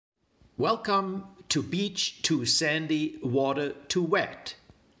Welcome to Beach Too Sandy, Water Too Wet,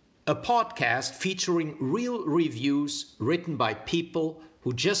 a podcast featuring real reviews written by people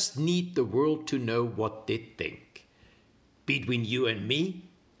who just need the world to know what they think. Between you and me,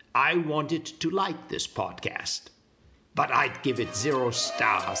 I wanted to like this podcast, but I'd give it 0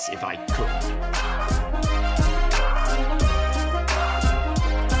 stars if I could.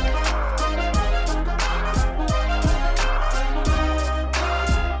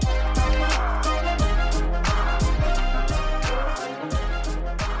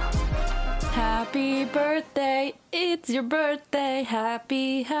 Happy birthday, it's your birthday.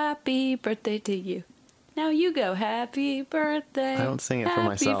 Happy birthday to you. Now you go, happy birthday. I don't sing it for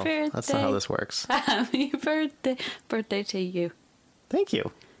myself. That's not how this works. Happy birthday to you. Thank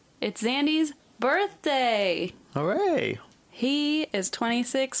you. It's Zandy's birthday. Hooray. He is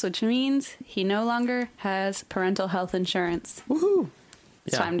 26, which means he no longer has parental health insurance. Woohoo.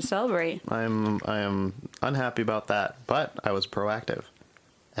 It's time to celebrate. I am unhappy about that, but I was proactive.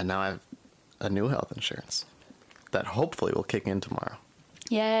 And now I have a new health insurance that hopefully will kick in tomorrow.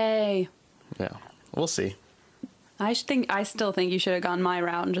 Yay. Yeah, we'll see. I still think you should have gone my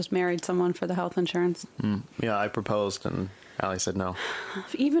route and just married someone for the health insurance. Yeah, I proposed and Allie said no.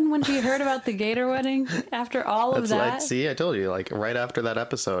 Even when she heard about the Gator wedding, after all of that. See, I told you, like right after that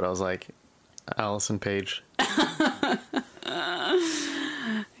episode, I was like, Allison Page.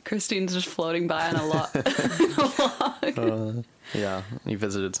 Christine's just floating by on a log. Yeah, you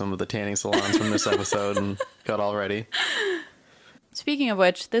visited some of the tanning salons from this episode and got all ready. Speaking of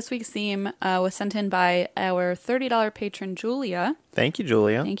which, this week's theme was sent in by our $30 patron, Julia. Thank you,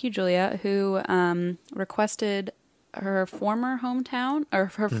 Julia. Thank you, Julia, who requested her former hometown, or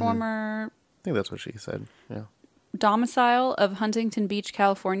her former I think that's what she said, yeah. domicile of Huntington Beach,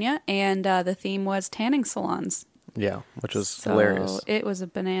 California, and the theme was tanning salons. Yeah, which was So hilarious. it was a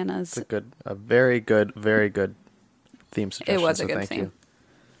bananas. It's a very good theme suggestion. It was a so good thank theme. you.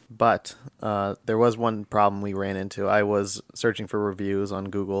 But there was one problem we ran into. I was searching for reviews on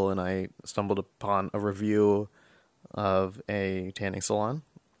Google, and I stumbled upon a review of a tanning salon,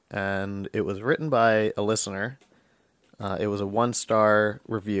 and it was written by a listener. It was a 1-star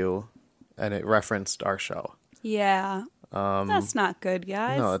review, and it referenced our show. Yeah. That's not good,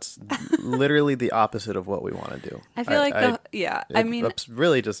 guys. No, it's literally the opposite of what we want to do. I feel like It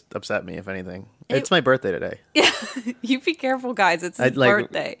really just upset me, if anything. It's my birthday today. Yeah, you be careful, guys. It's his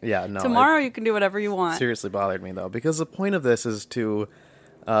birthday. Yeah, no. Tomorrow you can do whatever you want. Seriously bothered me, though, because the point of this is to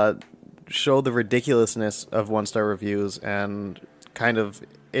show the ridiculousness of 1-star reviews and kind of,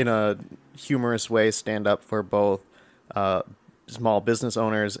 in a humorous way, stand up for both small business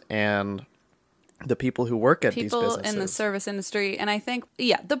owners and the people who work at these businesses. People in the service industry. And I think,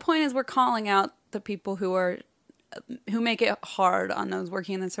 the point is we're calling out the people who make it hard on those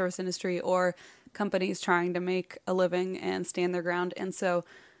working in the service industry or companies trying to make a living and stand their ground. And so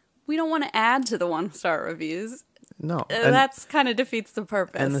we don't want to add to the 1-star reviews. No. That's kind of defeats the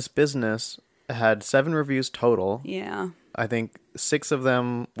purpose. And this business had 7 reviews total. Yeah. I think 6 of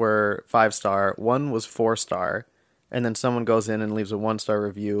them were 5-star. 1 was 4-star. And then someone goes in and leaves a 1-star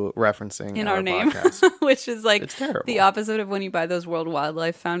review referencing in our name, podcast. which is like It's terrible. the opposite of when you buy those World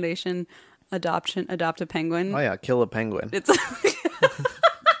Wildlife Foundation adopt a penguin. Oh yeah, kill a penguin. It's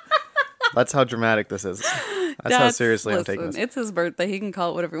That's how dramatic this is. That's how seriously I'm taking this. It's his birthday. He can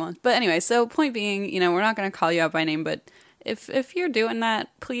call it whatever he wants. But anyway, so point being, we're not going to call you out by name, but if you're doing that,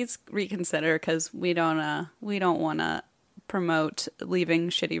 please reconsider because we don't want to promote leaving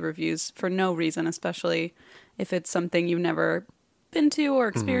shitty reviews for no reason, especially if it's something you've never been to or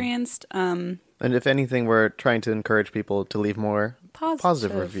experienced. And if anything, we're trying to encourage people to leave more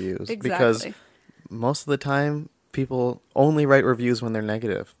positive reviews. Exactly. Because most of the time, people only write reviews when they're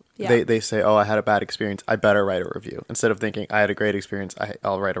negative. Yeah. They say, oh, I had a bad experience, I better write a review. Instead of thinking, I had a great experience,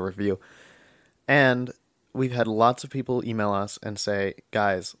 I'll write a review. And we've had lots of people email us and say,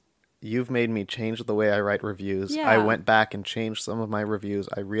 guys, you've made me change the way I write reviews. Yeah. I went back and changed some of my reviews.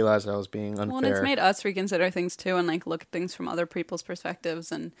 I realized I was being unfair. Well, and it's made us reconsider things too and look at things from other people's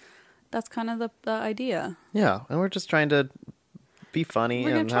perspectives. And that's kind of the idea. Yeah. And we're just trying to be funny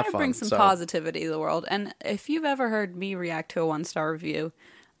We're and trying have to bring fun. some positivity to the world. And if you've ever heard me react to a 1-star review,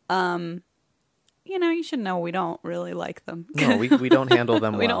 you should know we don't really like them. No, we don't handle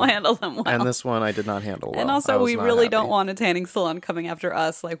them well. We don't handle them well. And this one I did not handle well. And also, we really don't want a tanning salon coming after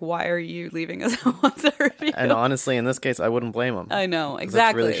us. Why are you leaving us a 1-star review? And honestly, in this case, I wouldn't blame them. I know,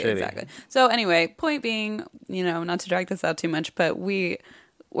 exactly. That's really shitty. Exactly. So anyway, point being, not to drag this out too much, but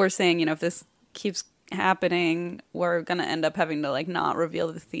we're saying, if this keeps happening, we're going to end up having to not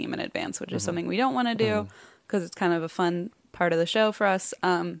reveal the theme in advance, which is something we don't want to do because it's kind of a fun part of the show for us.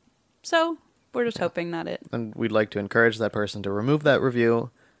 So we're just hoping that it. And we'd like to encourage that person to remove that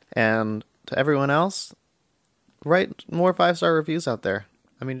review. And to everyone else, write more 5-star reviews out there.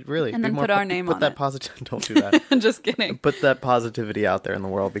 I mean, really. And then more put our name put on that it. positive. Don't do that. Just kidding. Put that positivity out there in the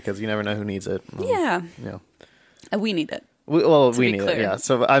world because you never know who needs it. Yeah. Yeah. We need it. We be need clear. it. Yeah.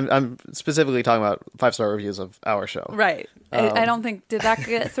 So I'm specifically talking about 5-star reviews of our show. Right. I don't think, did that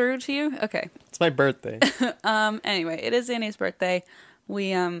get through to you? Okay. It's my birthday. Anyway, it is Annie's birthday.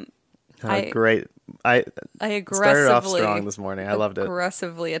 We, Great. I aggressively started off strong this morning. I loved it.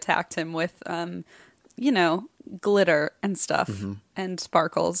 Aggressively attacked him with, glitter and stuff Mm-hmm. and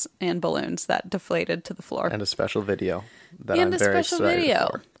sparkles and balloons that deflated to the floor. And a special video that And I'm a very special excited video.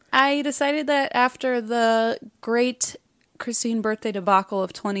 for. I decided that after the great Christine birthday debacle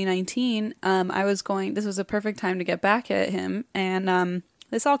of 2019, this was a perfect time to get back at him. And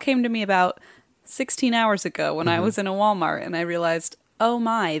this all came to me about 16 hours ago when I was in a Walmart and I realized, oh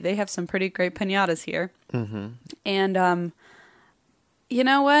my, they have some pretty great piñatas here. Mm-hmm. And you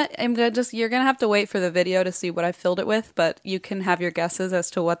know what? You're going to have to wait for the video to see what I filled it with, but you can have your guesses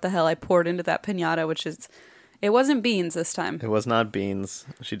as to what the hell I poured into that piñata, it wasn't beans this time. It was not beans.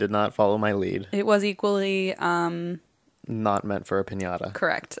 She did not follow my lead. It was equally Not meant for a piñata.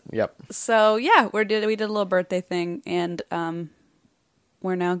 correct. Yep. So yeah, we did a little birthday thing, and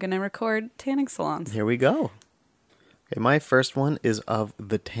we're now going to record tanning salons. Here we go. Okay, my first one is of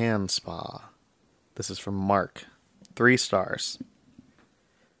the Tan Spa. This is from Mark. 3 stars.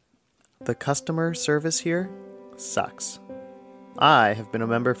 The customer service here sucks. I have been a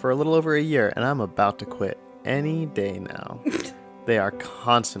member for a little over a year, and I'm about to quit any day now. They are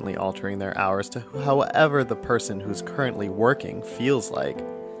constantly altering their hours to however the person who's currently working feels like.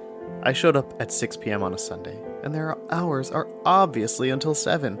 I showed up at 6 p.m. on a Sunday, and their hours are obviously until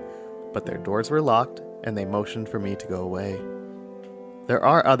 7, but their doors were locked, and they motioned for me to go away. There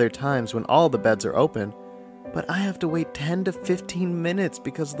are other times when all the beds are open, but I have to wait 10 to 15 minutes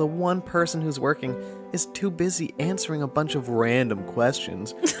because the one person who's working is too busy answering a bunch of random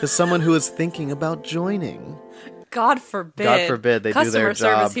questions to someone who is thinking about joining. God forbid. God forbid they do Customer their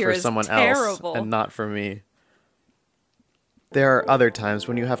job service here for is someone terrible. else and not for me. There are other times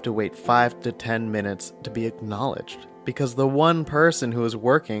when you have to wait 5 to 10 minutes to be acknowledged because the one person who is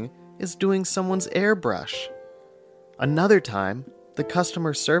working is doing someone's airbrush. Another time, the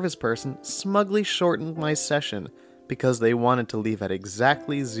customer service person smugly shortened my session because they wanted to leave at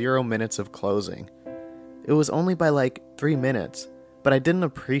exactly 0 minutes of closing. It was only by like 3 minutes, but I didn't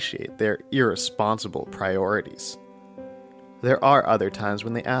appreciate their irresponsible priorities. There are other times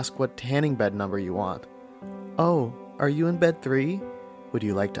when they ask what tanning bed number you want. Oh, are you in bed 3? Would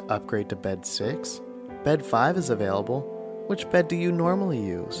you like to upgrade to bed 6? Bed 5 is available. Which bed do you normally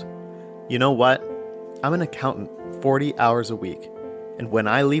use? You know what? I'm an accountant 40 hours a week. And when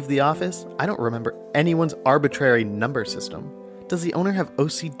I leave the office, I don't remember anyone's arbitrary number system. Does the owner have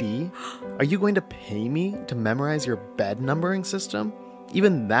OCD? Are you going to pay me to memorize your bed numbering system?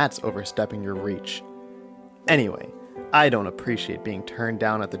 Even that's overstepping your reach. Anyway, I don't appreciate being turned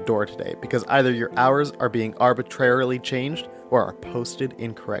down at the door today because either your hours are being arbitrarily changed or are posted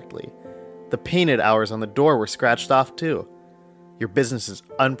incorrectly. The painted hours on the door were scratched off too. Your business is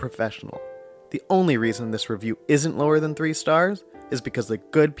unprofessional. The only reason this review isn't lower than 3 stars is because the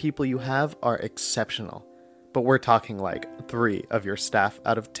good people you have are exceptional. But we're talking like 3 of your staff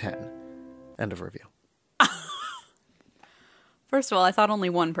out of 10. End of review. First of all, I thought only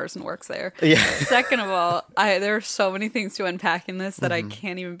one person works there. Yeah. Second of all, there are so many things to unpack in this that I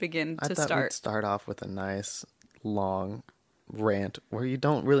can't even begin I to thought we'd start off with a nice, long rant where you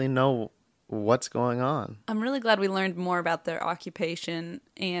don't really know what's going on. I'm really glad we learned more about their occupation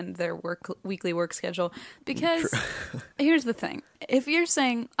and their weekly work schedule because here's the thing. If you're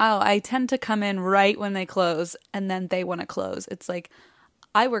saying, oh, I tend to come in right when they close and then they want to close, it's like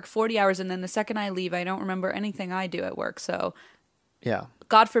I work 40 hours and then the second I leave, I don't remember anything I do at work. So Yeah.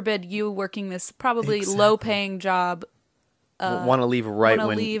 God forbid you working this probably Exactly. low-paying job Want to leave right wanna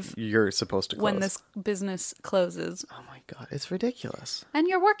when leave you're supposed to close. when this business closes. Oh my god, it's ridiculous. And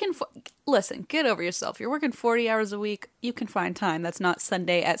you're working listen, get over yourself. You're working 40 hours a week. You can find time. That's not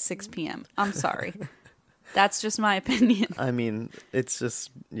Sunday at 6 p.m. I'm sorry. That's just my opinion. I mean, it's just,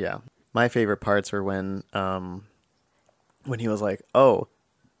 yeah. My favorite parts were when he was like, oh,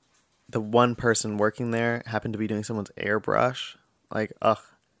 the one person working there happened to be doing someone's airbrush. Like, ugh.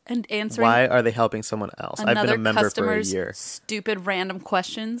 And answering Why are they helping someone else? I've been another a member for a customer's year. stupid random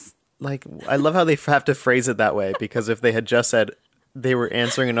questions. Like, I love how they have to phrase it that way, because if they had just said they were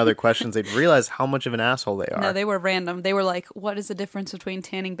answering another questions, they'd realize how much of an asshole they are. No, they were random. They were like, what is the difference between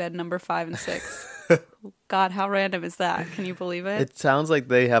tanning bed number 5 and 6? God, how random is that? Can you believe it? It sounds like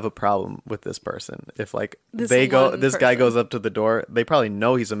they have a problem with this person. If like This this guy person. goes up to the door, they probably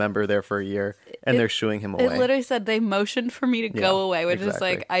know he's a member there for a year, and they're shooing him away. It literally said they motioned for me to go Yeah, away, which is exactly.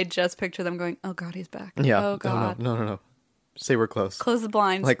 like, I just picture them going, oh God, he's back. Yeah. Oh God. No. Say we're close. Close the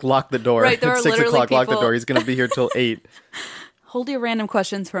blinds. Like lock the door. Right, there It's are 6 literally o'clock. Lock the people- door. He's gonna be here till 8. Hold your random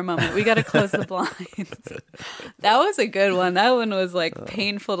questions for a moment. We got to close the blinds. That was a good one. That one was like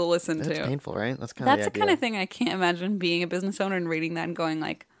painful to listen It's to. painful, right? That's kind That's of the kind of thing I can't imagine being a business owner and reading that and going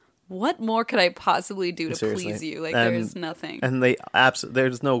like, what more could I possibly do to Seriously. please you? Like, And- there's nothing. And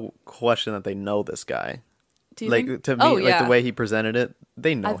there's no question that they know this guy. Do you Like think? to me, Oh, like yeah. the way he presented it,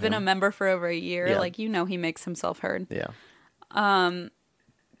 they know I've been a him. member for over a year. Yeah. Like, he makes himself heard. Yeah.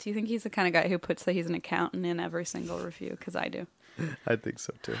 Do you think he's the kind of guy who puts that he's an accountant in every single review? Because I do. I think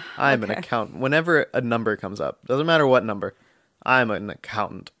so too. I'm an Okay. accountant. Whenever a number comes up, doesn't matter what number, I'm an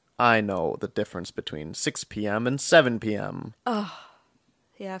accountant. I know the difference between 6 p.m. and 7 p.m.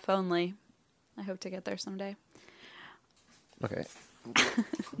 Yeah, if only. I hope to get there someday. Okay.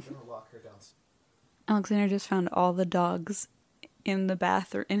 Alexander just found all the dogs in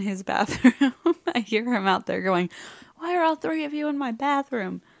his bathroom. I hear him out there going, "Why are all 3 of you in my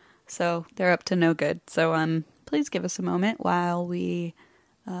bathroom?" So they're up to no good. So please give us a moment while we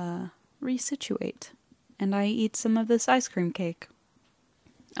resituate and I eat some of this ice cream cake.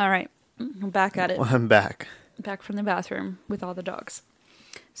 All right, I'm back at it. Well, I'm back. Back from the bathroom with all the dogs.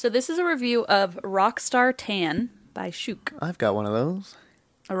 So this is a review of Rockstar Tan by Shook. I've got one of those.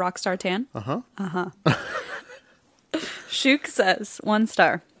 A Rockstar Tan? Uh-huh. Shook says, 1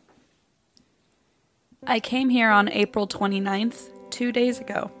 star. I came here on April 29th, 2 days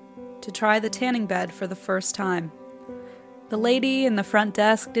ago, to try the tanning bed for the first time. The lady in the front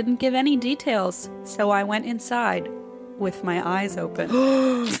desk didn't give any details, so I went inside with my eyes open.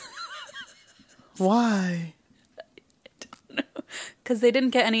 Why? Because they didn't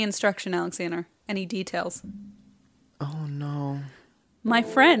get any instruction, Alexander. Any details. Oh no. My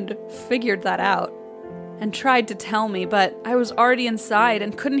friend figured that out and tried to tell me, but I was already inside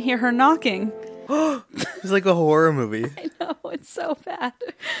and couldn't hear her knocking. It's like a horror movie. I know, it's so bad.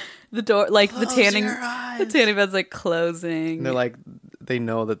 The door, like the tanning bed's like closing. And they're like, they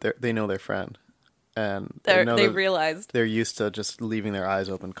know their friend, and They realized. they're used to just leaving their eyes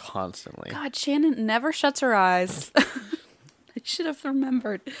open constantly. God, Shannon never shuts her eyes. I should have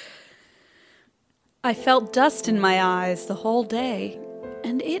remembered. I felt dust in my eyes the whole day,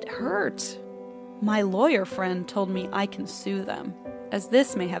 and it hurt. My lawyer friend told me I can sue them, as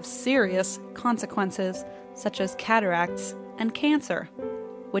this may have serious consequences, such as cataracts and cancer,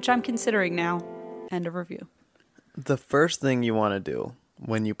 which I'm considering now. End of review. The first thing you want to do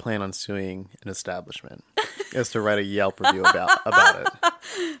when you plan on suing an establishment is to write a Yelp review about it.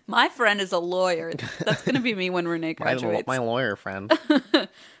 My friend is a lawyer. That's going to be me when Renee graduates. My lawyer friend.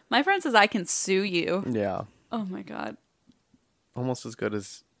 My friend says I can sue you. Yeah. Oh my God. Almost as good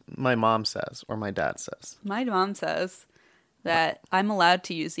as my mom says or my dad says. My mom says that I'm allowed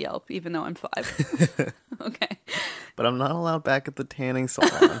to use Yelp even though I'm 5. Okay. But I'm not allowed back at the tanning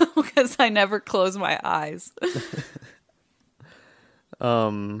salon. Because I never close my eyes.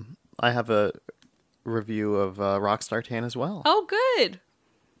 I have a review of Rockstar Tan as well. Oh, good.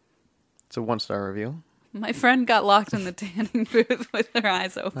 It's a 1-star review. My friend got locked in the tanning booth with her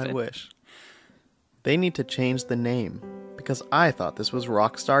eyes open. I wish. They need to change the name because I thought this was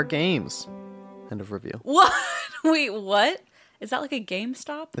Rockstar Games. End of review. What? Wait, what? Is that like a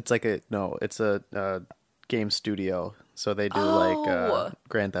GameStop? It's like it's a game studio. So they do Oh. like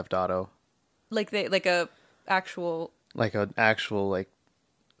Grand Theft Auto. Like a actual, Like an actual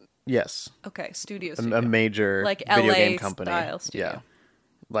yes, okay, studio. a major Like video LA game company. style studio. Yeah.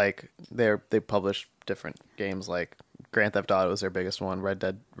 Like they publish different games like Grand Theft Auto is their biggest one, Red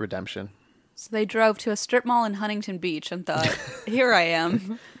Dead Redemption. So they drove to a strip mall in Huntington Beach and thought, here I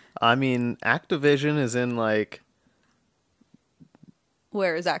am. I mean, Activision is in like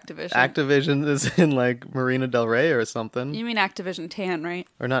Where is Activision? Activision is in like Marina Del Rey or something. You mean Activision Tan, right?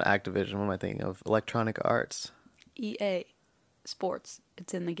 Or not Activision, what am I thinking of? Electronic Arts. EA Sports.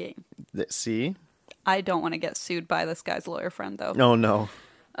 It's in the game. See? I don't want to get sued by this guy's lawyer friend, though. Oh no.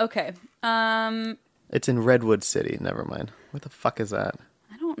 Okay. It's in Redwood City. Never mind. What the fuck is that?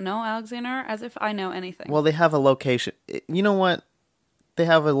 I don't know, Alexander, as if I know anything. Well, they have a location. You know what? They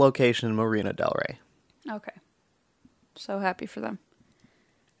have a location in Marina Del Rey. Okay. So happy for them.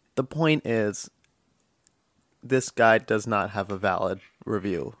 The point is, this guy does not have a valid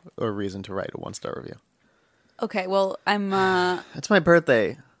review or reason to write a 1-star review. Okay, well, It's my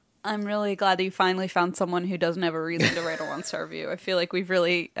birthday. I'm really glad that you finally found someone who doesn't have a reason to write a 1-star review. I feel like we've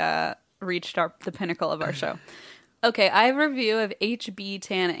really reached the pinnacle of our show. Okay, I have a review of HB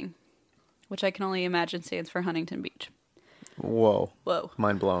Tanning, which I can only imagine stands for Huntington Beach. Whoa. Whoa.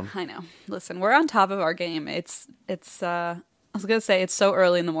 Mind blown. I know. Listen, we're on top of our game. It's I was going to say it's so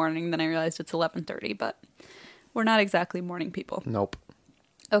early in the morning, then I realized it's 11:30, but we're not exactly morning people. Nope.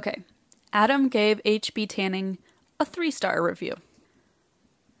 Okay. Adam gave HB Tanning a 3-star review.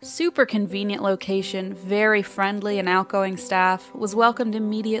 Super convenient location, very friendly and outgoing staff, was welcomed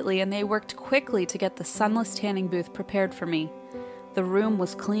immediately and they worked quickly to get the sunless tanning booth prepared for me. The room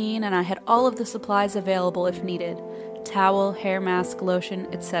was clean and I had all of the supplies available if needed. Towel, hair mask, lotion,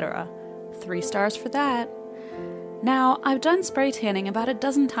 etc. 3 stars for that. Now, I've done spray tanning about a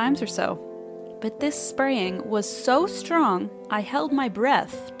dozen times or so, but this spraying was so strong I held my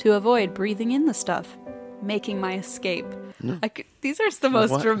breath to avoid breathing in the stuff, making my escape. These are the most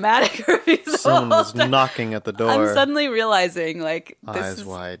What? dramatic reviews of Someone all was time. knocking at the door. I'm suddenly realizing, like, this Eyes is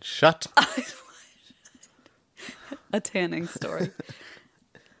wide shut. a tanning story.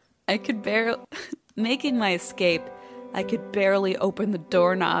 Making my escape, I could barely open the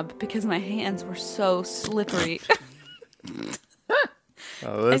doorknob because my hands were so slippery.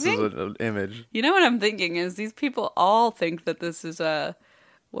 Oh, this I is think- an image. You know what I'm thinking is these people all think that this is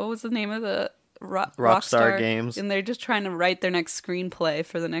what was the name of the Rockstar Games. and they're just trying to write their next screenplay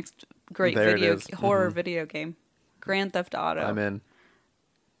for the next great There it is. horror video game. Grand Theft Auto. I'm in.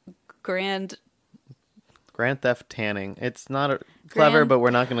 Grand Grand Theft Tanning. It's not clever, Grand- but we're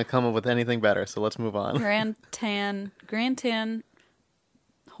not going to come up with anything better, so let's move on. Grand Tan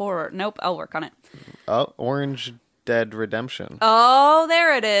horror. Nope, I'll work on it. Oh, Orange Dead Redemption. Oh,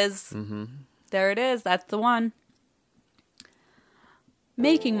 there it is. Mm-hmm. There it is. That's the one.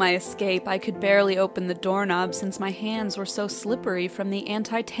 Making my escape, I could barely open the doorknob since my hands were so slippery from the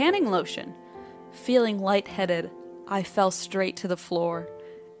anti-tanning lotion. Feeling lightheaded, I fell straight to the floor,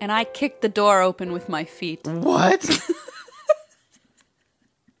 and I kicked the door open with my feet. What?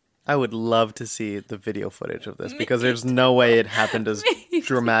 I would love to see the video footage of this because there's no way it happened as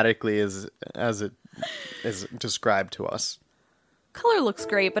dramatically as it is described to us. Color looks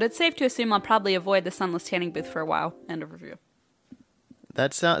great, but it's safe to assume I'll probably avoid the sunless tanning booth for a while. End of review.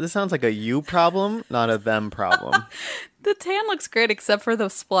 This sounds like a you problem, not a them problem. The tan looks great except for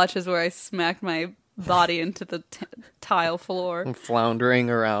those splotches where I smacked my body into the tile floor. I'm floundering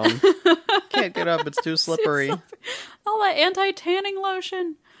around. Can't get up, it's too slippery. All that anti-tanning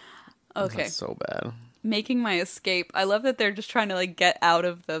lotion. Okay. That's so bad. Making my escape. I love that they're just trying to like get out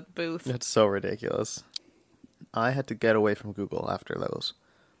of the booth. It's so ridiculous. I had to get away from Google after those.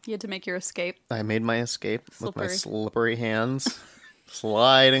 You had to make your escape. I made my escape with my Slippery. slippery hands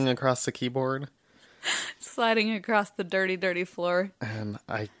sliding across the keyboard, Sliding across the dirty, dirty floor and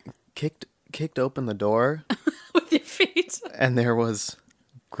I kicked open the door, with your feet. and there was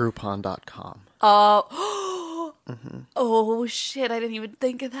Groupon.com. Oh. Oh, shit. I didn't even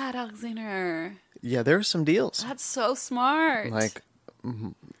think of that, Alexander. Yeah, there were some deals. That's so smart. Like,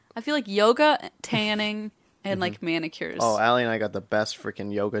 I feel like yoga, tanning, and like manicures. oh, Allie and I got the best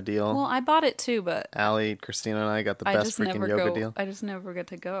freaking yoga deal. Well, I bought it too, but Allie, Christina, and I got the I best just freaking never yoga go. deal. I just never get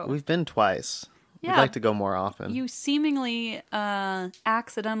to go. We've been twice. Yeah. We'd like to go more often. You seemingly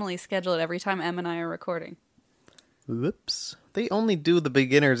accidentally schedule it every time Em and I are recording. Whoops. They only do the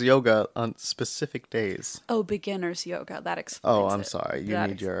beginners yoga on specific days. Oh, beginners yoga. That explains Oh, I'm it. sorry. You That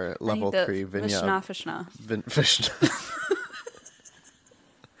need ex- your I need level the 3 Vishna. Vishna.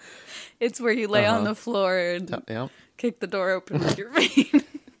 It's where you lay on the floor and Yep. kick the door open with your feet.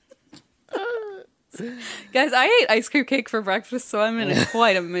 Guys, I ate ice cream cake for breakfast, so I'm in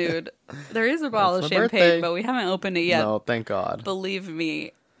quite a mood. There is a bottle of That's my champagne, birthday. but we haven't opened it yet. No, thank God. Believe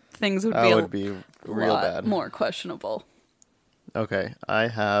me, things would That be would be real lot bad. more questionable. Okay, I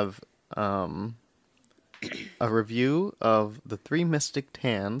have a review of the 3 Mystic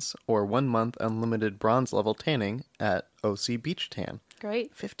Tans or 1 month unlimited bronze level tanning at OC Beach Tan.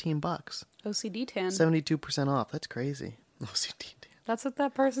 Great. $15. OCD tan. 72% off. That's crazy. OCD tan. That's what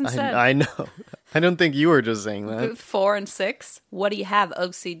that person said. I know. I don't think you were just saying that. Booth 4 and 6. What do you have,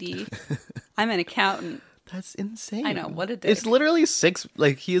 OCD? I'm an accountant. That's insane. I know, what a dick. It's literally 6.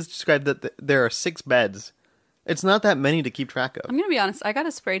 Like, he has described that there are 6 beds. It's not that many to keep track of. I'm going to be honest. I got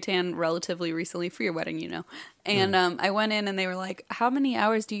a spray tan relatively recently for your wedding, you know. And I went in and they were like, how many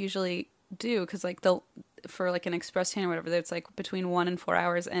hours do you usually do? Because, like, for, like, an express tan or whatever, it's, like, between 1 and 4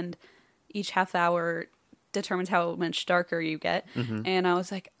 hours. And each half hour determines how much darker you get. And I was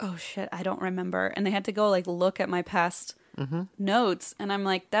like, oh, shit, I don't remember. And they had to go, like, look at my past notes. And I'm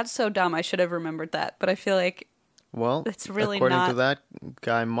like, that's so dumb. I should have remembered that. But I feel like Well, it's really according not- to that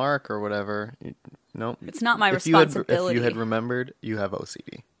guy Mark or whatever, no. it's not my If responsibility. you had remembered, you have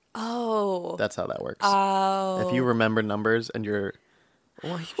OCD. Oh. That's how that works. Oh. If you remember numbers and you're,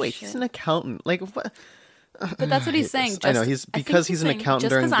 wait, he's Shit. an accountant. Like what? But that's what he's hate saying. this. I know I think because he's an saying, accountant just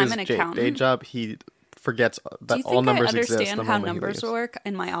during 'cause I'm his an day accountant, job. He forgets do that you all think I numbers exist. understand the how moment he numbers leaves. work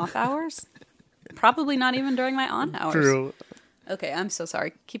in my off hours? Probably not even during my on hours. True. Okay, I'm so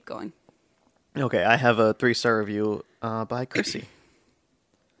sorry. Keep going. Okay, I have a 3-star review by Chrissy.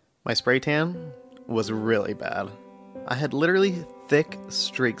 My spray tan was really bad. I had literally thick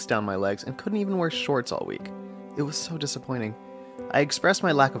streaks down my legs and couldn't even wear shorts all week. It was so disappointing. I expressed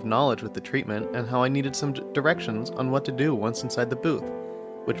my lack of knowledge with the treatment and how I needed some directions on what to do once inside the booth,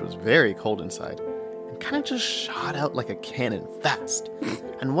 which was very cold inside, and kind of just shot out like a cannon fast,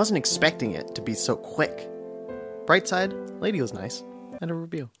 and wasn't expecting it to be so quick. Bright side, lady was nice. And a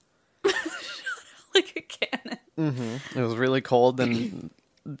review. Like a cannon. It was really cold, and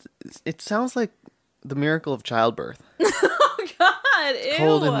it sounds like the miracle of childbirth. Oh, God. Ew.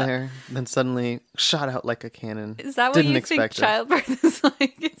 Cold in there, then suddenly shot out like a cannon. Is that what Didn't you expect think childbirth is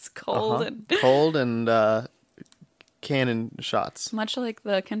like? It's cold and cold and cannon shots. much like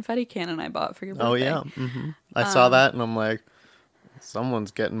the confetti cannon I bought for your birthday. Oh yeah, I saw that and I'm like,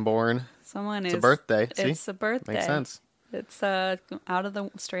 someone's getting born. Someone It's a birthday. See? It's a birthday. Makes sense. It's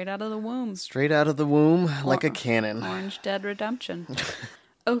straight out of the womb. Straight out of the womb, like a cannon. Orange Dead Redemption.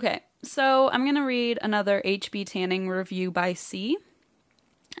 Okay, so I'm gonna read another HB Tanning review by C,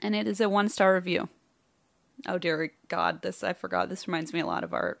 and it is a 1-star review. Oh dear God, I forgot. This reminds me a lot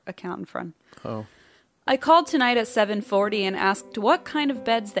of our accountant friend. Oh, I called tonight at 7:40 and asked what kind of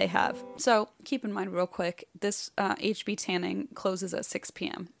beds they have. So keep in mind real quick, this HB Tanning closes at 6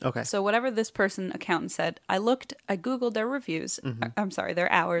 p.m. Okay. So whatever this person accountant said, I Googled their reviews. I'm sorry,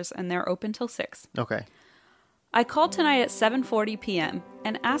 their hours, and they're open till 6. okay. I called tonight at 7:40 p.m.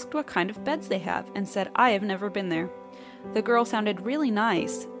 and asked what kind of beds they have and said I have never been there. The girl sounded really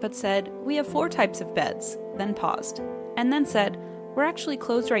nice, but said, we have 4 types of beds, then paused, and then said, we're actually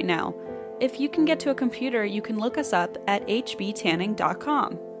closed right now. If you can get to a computer, you can look us up at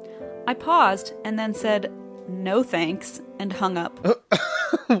hbtanning.com. I paused and then said, no thanks, and hung up.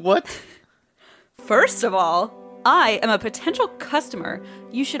 What? First of all, I am a potential customer.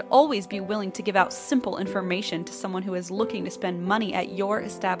 You should always be willing to give out simple information to someone who is looking to spend money at your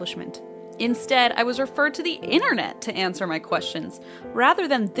establishment. Instead, I was referred to the internet to answer my questions, rather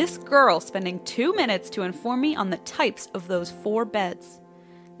than this girl spending 2 minutes to inform me on the types of those 4 beds.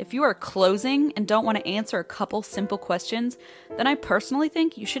 If you are closing and don't want to answer a couple simple questions, then I personally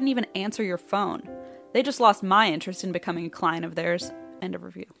think you shouldn't even answer your phone. They just lost my interest in becoming a client of theirs. End of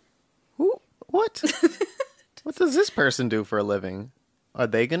review. What? What does this person do for a living? Are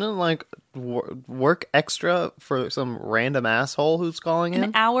they gonna like work extra for some random asshole who's calling in?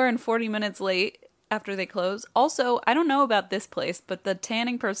 An hour and 40 minutes late after they close. Also, I don't know about this place, but the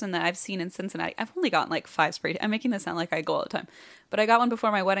tanning person that I've seen in Cincinnati, I've only gotten like 5 spray. I'm making this sound like I go all the time, but I got one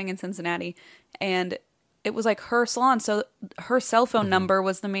before my wedding in Cincinnati, and it was like her salon, so her cell phone number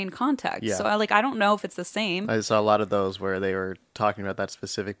was the main contact. Yeah. So I don't know if it's the same. I saw a lot of those where they were talking about that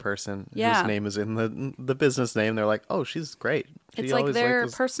specific person Yeah. whose name is in the business name. They're like, oh, she's great. She It's like always, their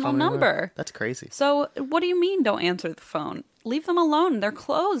was personal calling me. number. That's crazy. So what do you mean don't answer the phone? Leave them alone. They're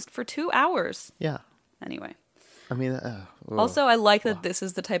closed for 2 hours. Yeah. Anyway. I mean, Also, I like that this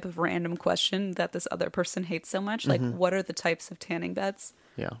is the type of random question that this other person hates so much. Like, what are the types of tanning beds?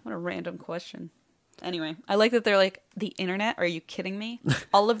 yeah. What a random question. Anyway, I like that they're like, the internet? Are you kidding me?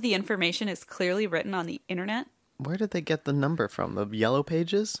 All of the information is clearly written on the internet. Where did they get the number from? The yellow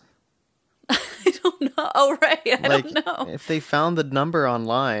pages? I don't know. Oh, right. I don't know. If they found the number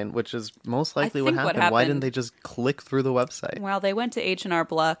online, which is most likely what think what happened, why didn't happened- they just click through the website? Well, they went to H&R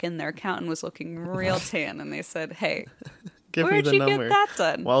Block and their accountant was looking real tan and they said, hey, Give me where'd the you number. get that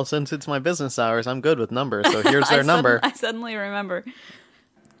done? Well, since it's my business hours, I'm good with numbers. So here's their number. I suddenly remember.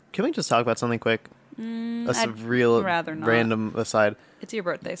 Can we just talk about something quick? I'd real rather not. random aside. It's your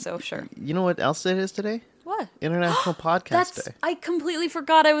birthday, so sure. You know what else it is today? What? International Podcast Day. I completely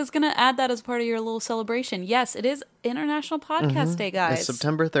forgot I was going to add that as part of your little celebration. Yes, it is International Podcast Day, guys. It's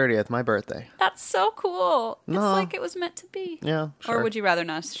September 30th, my birthday. That's so cool. It's No. like it was meant to be. Yeah, sure. Or would you rather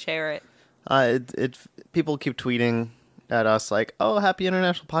not share it? People keep tweeting at us like, "Oh, happy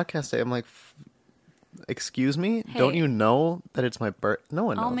International Podcast Day." I'm like, "Excuse me? Hey. Don't you know that it's my birth? No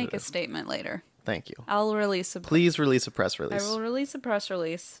one knows. I'll make it a is. statement later. Thank you. I'll release a... Please release a press I release will release a press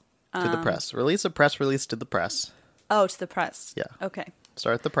release. to the press. Release a press release to the press. Oh, to the press. Yeah. Okay.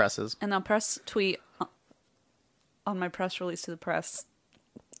 Start the presses. And I'll press tweet on my press release to the press.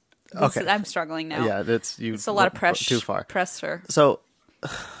 Okay. I'm struggling now. Yeah, it's It's a lot of press. too far. Presser. So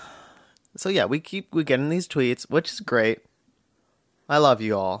yeah, we getting these tweets, which is great. I love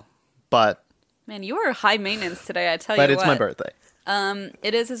you all, but Man, you are high maintenance today, I tell you what. but it's my birthday.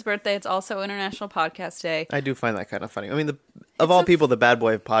 It is his birthday. It's also International Podcast Day. I do find that kind of funny. I mean, of all people, the bad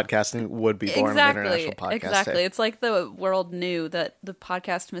boy of podcasting would be born on International Podcast Exactly. Day. It's like the world knew that the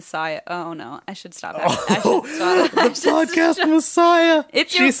podcast messiah. Oh no, I should stop. I should stop. The podcast messiah.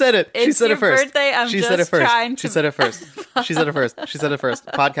 She said it. She It's said your it first. birthday. I'm she just said it first. trying to. She said it first. She said it first. She said it first.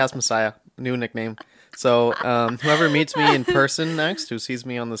 Podcast messiah. New nickname. So whoever meets me in person next, who sees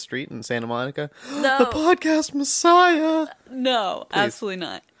me on the street in Santa Monica, No. the podcast messiah. No, absolutely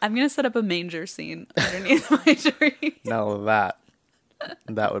not. I'm gonna set up a manger scene underneath my tree. Now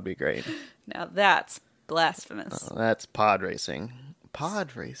that would be great. Now that's blasphemous. That's pod racing.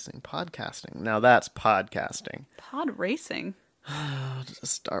 Podcasting. Now that's podcasting. Pod racing. Just a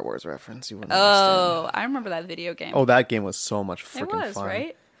Star Wars reference. You wouldn't understand. Oh, I remember that video game. Oh, that game was so much freaking it was fun.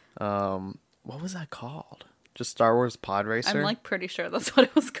 right. What was that called? Just Star Wars Pod Racer? I'm like pretty sure that's what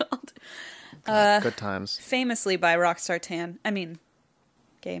it was called. Good times. Famously by Rockstar Tan. I mean,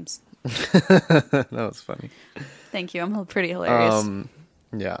 games. That was funny. Thank you. I'm pretty hilarious.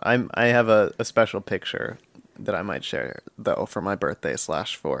 Yeah, I have a special picture that I might share though for my birthday /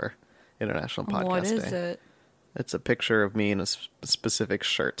 for International Podcast What is Day. it? It's a picture of me in a specific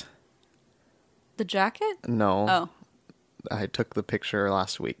shirt. The jacket? No, Oh. I took the picture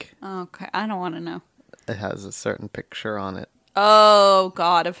last week. Okay. I don't want to know. It has a certain picture on it. Oh,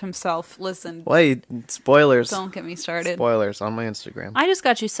 God, of himself. Listen, Wait, spoilers. don't get me started. Spoilers on my Instagram. I just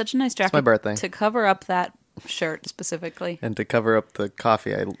got you such a nice jacket. my birthday. To cover up that shirt specifically. And to cover up the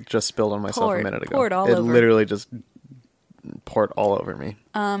coffee I just spilled on myself Poured- a minute ago. poured all it over. literally just poured all over me.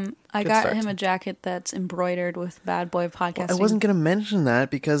 I Good got start. him a jacket that's embroidered with Bad Boy Podcasting. I wasn't going to mention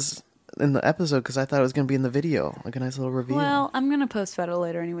that because in the episode because I thought it was going to be in the video, like a nice little review. Well, I'm going to post photo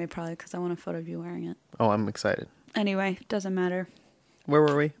later anyway, probably, because I want a photo of you wearing it. Oh, I'm excited. Anyway, doesn't matter. Where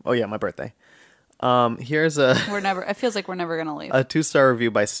were we? Oh yeah, my birthday. Here's It feels like we're never going to leave. a 2-star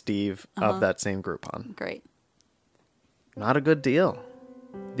review by Steve of that same Groupon. Great. Not a good deal.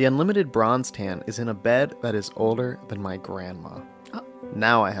 The unlimited bronze tan is in a bed that is older than my grandma. Oh.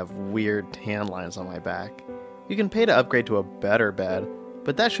 Now I have weird tan lines on my back. You can pay to upgrade to a better bed,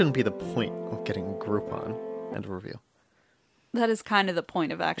 but that shouldn't be the point of getting Groupon. End of review. That is kind of the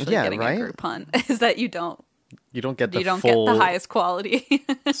point of actually Yeah, getting right? a Groupon, is that you don't get the get full the highest quality.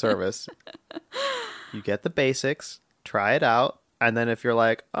 service. You get the basics, try it out, and then if you're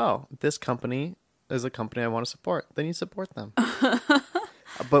like, oh, this company is a company I want to support, then you support them.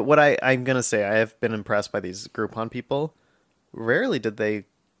 But what I'm going to say, I have been impressed by these Groupon people. Rarely did they,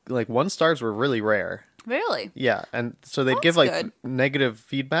 like, 1-stars were really rare. Really? Yeah, and so they'd give, That's like, good. negative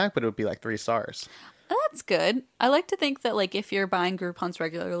feedback, but it would be, like, 3 stars. That's good. I like to think that, like, if you're buying Groupons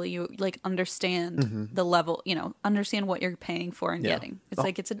regularly, you, like, understand the level, understand what you're paying for and Yeah. getting. It's Oh,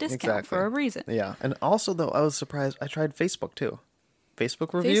 like it's a discount exactly. for a reason. Yeah, and also, though, I was surprised. I tried Facebook, too.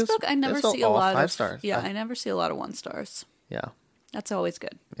 Facebook reviews? Facebook, I never Those see a all lot 5 of... stars. Yeah, I never see a lot of 1-stars. Yeah, That's always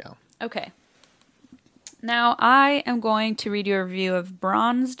good. yeah. Okay. Now, I am going to read you a review of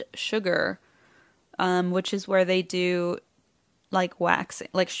Bronzed Sugar, which is where they do, like, waxing,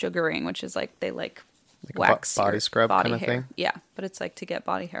 like, sugaring, which is, like, they, like Like a wax body your scrub body kind of hair. thing? Yeah, but it's, like, to get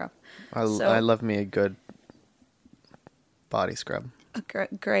body hair up. I love me a good body scrub.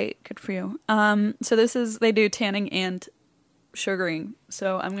 Great. Good for you. So they do tanning and sugaring.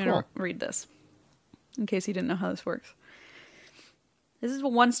 So I'm going to Cool. read this in case you didn't know how this works. This is a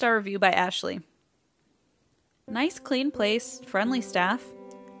 1-star review by Ashley. Nice, clean place, friendly staff.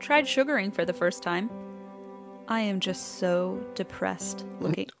 Tried sugaring for the first time. I am just so depressed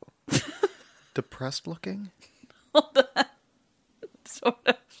looking. Depressed looking? Sort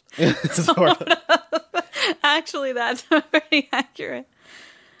of. Sort of. Actually, that's pretty accurate.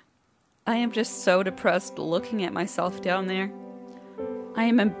 I am just so depressed looking at myself down there. I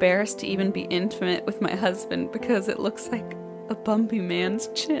am embarrassed to even be intimate with my husband because it looks like a bumpy man's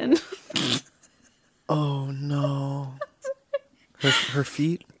chin. Oh no. Her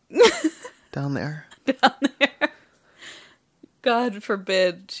feet down there. God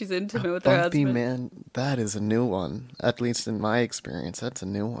forbid she's intimate with her Bumpy husband. man, that is a new one. At least in my experience, that's a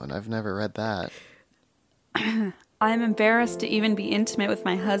new one. I've never read that. I am embarrassed to even be intimate with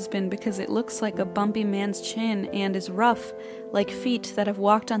my husband because it looks like a bumpy man's chin and is rough, like feet that have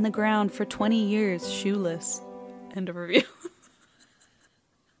walked on the ground for 20 years, shoeless. End of review.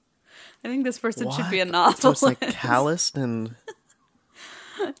 I think this person should be a What? novelist. So it's like calloused and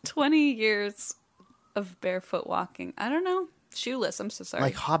 20 years of barefoot walking. I don't know. Shoeless, I'm so sorry.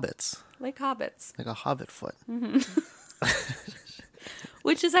 like hobbits. Like hobbits. Like a hobbit foot.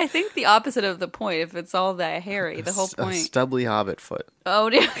 Which is, I think, the opposite of the point. If it's all that hairy, the whole A point. stubbly hobbit foot. Oh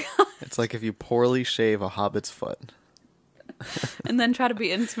dear God. It's like if you poorly shave a hobbit's foot. And then try to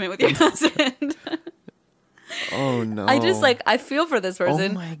be intimate with your husband. Oh no. I just I feel for this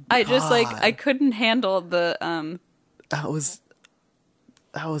person. my I just God. I couldn't handle the That was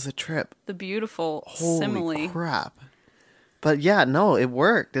a trip. beautiful Holy simile. crap. But yeah, no, it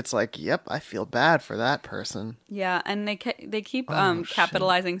worked. It's like, yep, I feel bad for that person. Yeah, and they keep Oh, shit.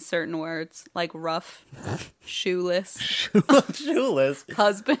 capitalizing certain words like rough, shoeless, Shoeless.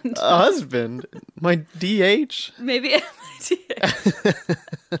 husband. Husband. My DH. Maybe.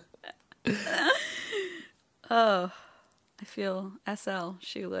 Oh, I feel SL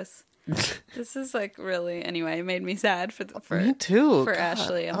shoeless. This is really anyway. It made me sad for Me too. for God.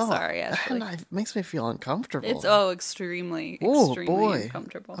 Ashley. I'm Oh, sorry, Ashley. It makes me feel uncomfortable. It's extremely Oh, boy.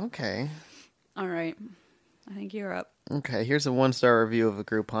 uncomfortable. Okay. All right, I think you're up. Okay, here's a 1-star review of a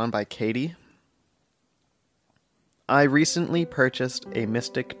Groupon by Katie. I recently purchased a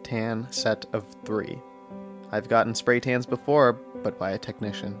Mystic Tan set of 3. I've gotten spray tans before, but by a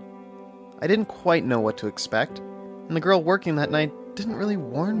technician. I didn't quite know what to expect, and the girl working that night didn't really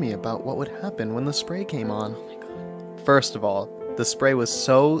warn me about what would happen when the spray came on. Oh my God. First of all, the spray was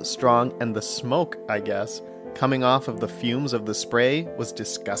so strong, and the smoke, I guess, coming off of the fumes of the spray was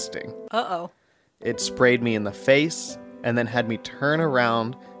disgusting. Uh-oh. It sprayed me in the face, and then had me turn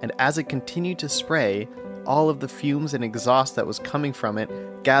around, and as it continued to spray, all of the fumes and exhaust that was coming from it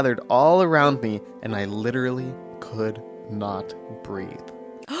gathered all around me, and I literally could not breathe.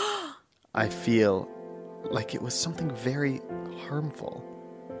 I feel like it was something very harmful.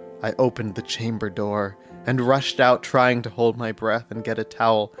 I opened the chamber door and rushed out trying to hold my breath and get a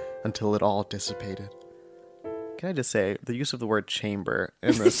towel until it all dissipated. Can I just say, the use of the word chamber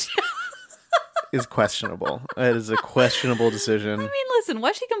in this is questionable. It is a questionable decision. I mean, listen,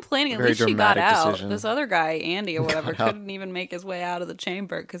 why's she complaining? At Very least she got dramatic out. decision. This other guy, Andy or whatever, Got out. couldn't even make his way out of the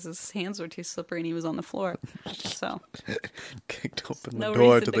chamber because his hands were too slippery and he was on the floor. So, Kicked open No the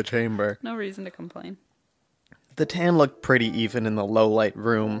door reason to to the chamber. no reason to complain. The tan looked pretty even in the low-light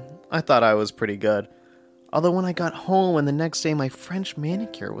room. I thought I was pretty good. Although when I got home and the next day my French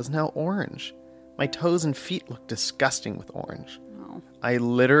manicure was now orange. My toes and feet looked disgusting with orange. Oh. I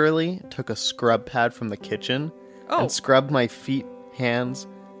literally took a scrub pad from the kitchen Oh. and scrubbed my feet, hands.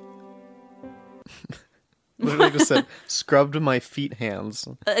 Literally just said, scrubbed my feet, hands.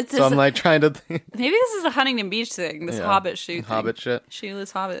 It's So just, I'm like trying to think. maybe this is a Huntington Beach thing, this Yeah. Hobbit shoe thing. Hobbit shit.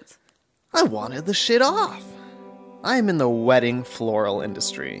 Shoeless hobbits. I wanted the shit off. I am in the wedding floral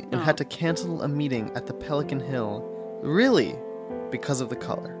industry and had to cancel a meeting at the Pelican Hill, really, because of the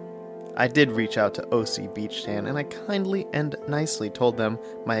color. I did reach out to OC Beach Tan and I kindly and nicely told them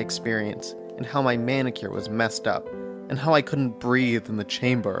my experience and how my manicure was messed up and how I couldn't breathe in the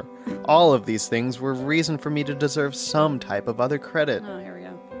chamber. All of these things were reason for me to deserve some type of other credit. Oh, here we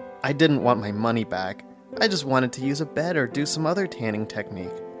go. I didn't want my money back. I just wanted to use a bed or do some other tanning technique.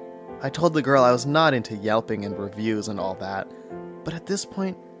 I told the girl I was not into yelping and reviews and all that, but at this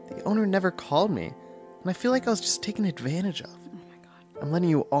point, the owner never called me, and I feel like I was just taken advantage of. Oh my God. I'm letting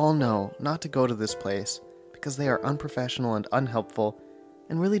you all know not to go to this place, because they are unprofessional and unhelpful,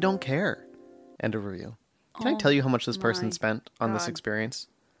 and really don't care. End of review. Can I Oh tell you how much this person my spent on this God. experience?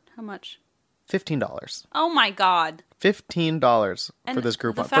 How much? $15. Oh my God. $15 And for this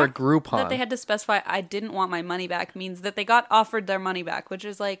Groupon. the For a fact Groupon. that they had to specify I didn't want my money back means that they got offered their money back, which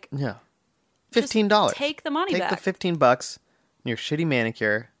is like, Yeah. just $15. take the money Take back. the $15, your shitty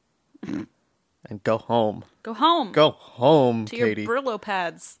manicure, and go home. Go home. Go home, to Katie. your Brillo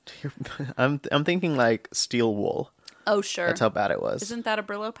pads. I'm thinking like steel wool. Oh, sure. That's how bad it was. Isn't that a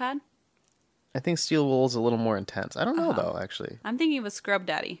Brillo pad? I think steel wool is a little more intense. I don't know though, actually. I'm thinking of a Scrub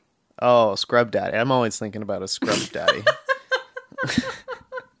Daddy. Oh, scrub daddy. I'm always thinking about a scrub daddy.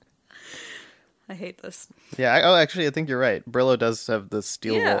 I hate this. Yeah. Actually, I think you're right. Brillo does have the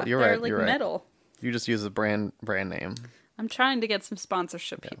steel Yeah, wool. You're they're right. like You're right. metal. You just use the brand name. I'm trying to get some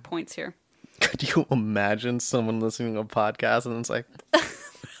sponsorship points here. Could you imagine someone listening to a podcast and it's like,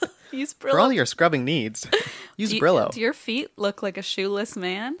 Use for all Brillo. your scrubbing needs, use Do you- Brillo. Do your feet look like a shoeless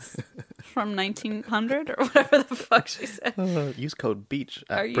man's from 1900 or whatever the fuck she said? Use code BEACH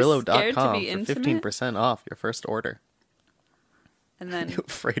Are at you scared to Brillo.com be for intimate? 15% off your first order. And then, You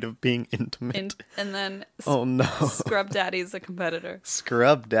afraid of being intimate? and then Oh no. Scrub Daddy's a competitor.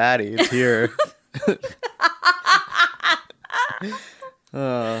 Scrub Daddy, it's here.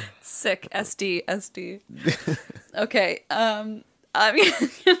 Sick. SD. Okay. I'm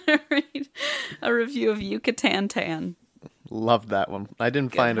gonna read a review of Yucatan Tan. Loved that one. I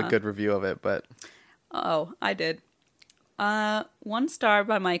didn't find huh? a good review of it, but Oh, I did. 1 star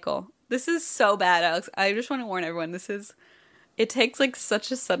by Michael. This is so bad, Alex. I just want to warn everyone. It takes like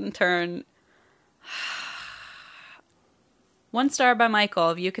such a sudden turn. 1 star by Michael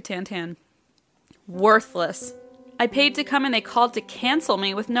of Yucatan Tan. Worthless. I paid to come and they called to cancel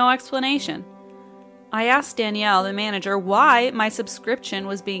me with no explanation. I asked Danielle, the manager, why my subscription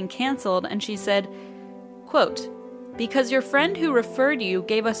was being canceled, and she said, quote, because your friend who referred you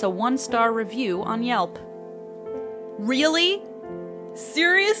gave us a 1-star review on Yelp. Really?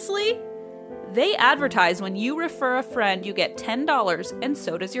 Seriously? They advertise when you refer a friend you get $10 and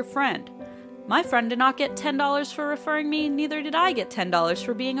so does your friend. My friend did not get $10 for referring me, neither did I get $10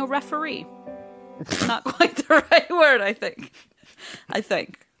 for being a referee. Not quite the right word, I think. I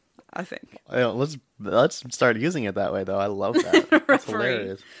think. Let's start using it that way, though. I love that. That's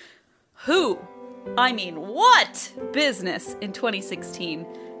hilarious. Who? I mean, what business in 2016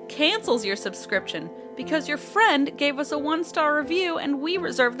 cancels your subscription because your friend gave us a 1-star review and we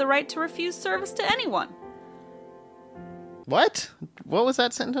reserve the right to refuse service to anyone? What? What was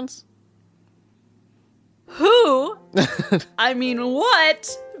that sentence? Who? I mean, what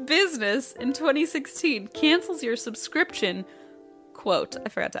business in 2016 cancels your subscription? Quote. I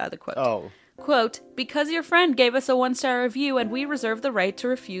forgot to add the quote. Oh. Quote, because your friend gave us a 1-star review and we reserve the right to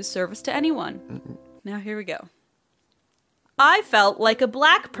refuse service to anyone. Now here we go. I felt like a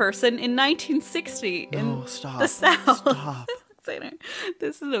black person in 1960 in the South. Stop.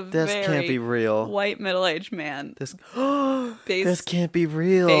 This is a This very can't be real. white middle-aged man. This This can't be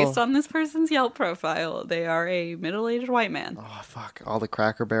real. Based on this person's Yelp profile, they are a middle-aged white man. Oh, fuck. All the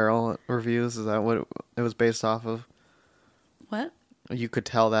Cracker Barrel reviews, is that what it was based off of? What? You could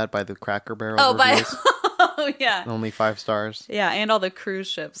tell that by the Cracker Barrel reviews. Oh, yeah. Only 5 stars. Yeah, and all the cruise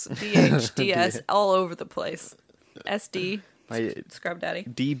ships. DHDS, all over the place. SD, Scrub Daddy.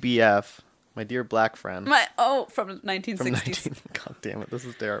 DBF, my dear black friend. From 1960s. God damn it, this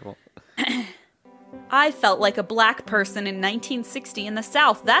is terrible. I felt like a black person in 1960 in the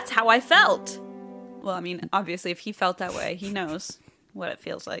South. That's how I felt. Well, I mean, obviously, if he felt that way, he knows what it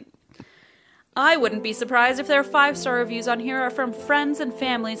feels like. I wouldn't be surprised if their 5-star reviews on here are from friends and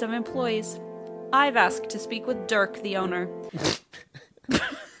families of employees. I've asked to speak with Dirk, the owner.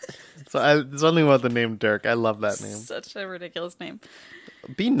 Something about the name Dirk. I love that name. Such a ridiculous name.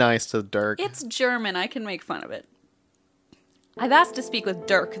 Be nice to Dirk. It's German. I can make fun of it. I've asked to speak with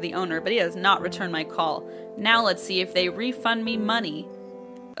Dirk, the owner, but he has not returned my call. Now let's see if they refund me money.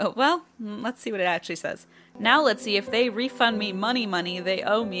 Oh, well, let's see what it actually says. Now let's see if they refund me money they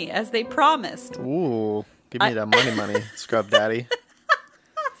owe me as they promised. Ooh, give me that money, Scrub Daddy.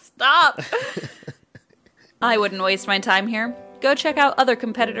 Stop! I wouldn't waste my time here. Go check out other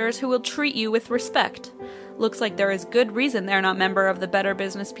competitors who will treat you with respect. Looks like there is good reason they're not member of the Better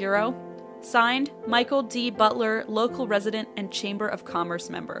Business Bureau. Signed, Michael D. Butler, local resident and Chamber of Commerce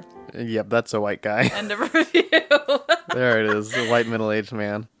member. Yep, that's a white guy. End of review. There it is, a white middle-aged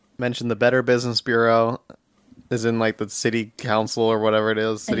man. Mentioned the Better Business Bureau is in like the city council or whatever it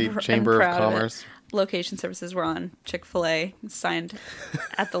is, city chamber of commerce. Location services were on Chick-fil-A, signed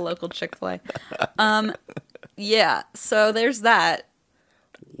at the local Chick-fil-A. Yeah, so there's that.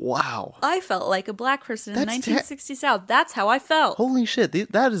 Wow. I felt like a black person in 1960 South. That's how I felt. Holy shit,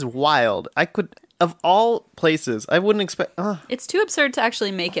 that is wild. I could, of all places, I wouldn't expect... It's too absurd to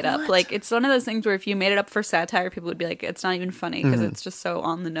actually make it up. Like, it's one of those things where if you made it up for satire, people would be like, it's not even funny because it's just so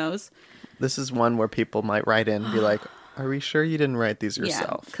on the nose. This is one where people might write in and be like, are we sure you didn't write these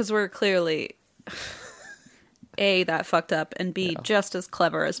yourself? Yeah, because we're clearly... A, that fucked up, and B, just as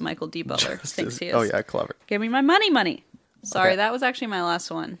clever as Michael D. Butler thinks he is. Oh, yeah, clever. Give me my money. Sorry, Okay. that was actually my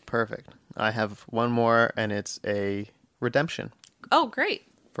last one. Perfect. I have one more, and it's a redemption. Oh, great.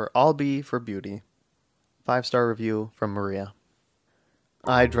 For Albee for Beauty. 5-star review from Maria.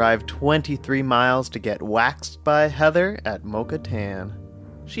 I drive 23 miles to get waxed by Heather at Mocha Tan.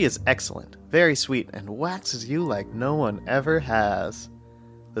 She is excellent, very sweet, and waxes you like no one ever has.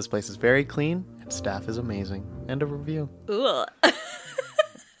 This place is very clean, and staff is amazing. End of review. Ugh.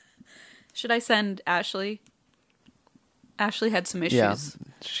 Should I send Ashley? Ashley had some issues. Yeah,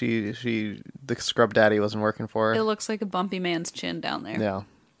 the scrub daddy wasn't working for It her. looks like a bumpy man's chin down there. Yeah,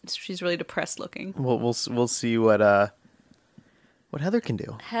 She's really depressed looking. we'll see what Heather can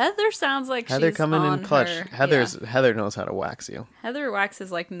do. Heather sounds like Heather she's coming on in clutch. her- Heather knows how to wax you. Heather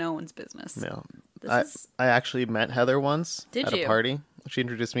waxes like no one's business. Yeah, This I actually met Heather once Did at you? a party. She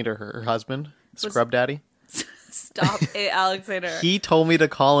introduced me to her husband, Scrub Daddy. Stop it, Alexander. He told me to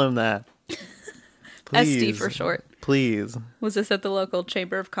call him that. SD for short. Please. Was this at the local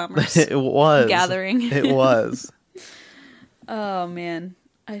Chamber of Commerce It was. gathering? It was. Oh man,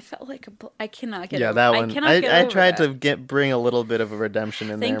 I felt like I cannot get Yeah, over. that I one. cannot get I over tried that. to bring a little bit of a redemption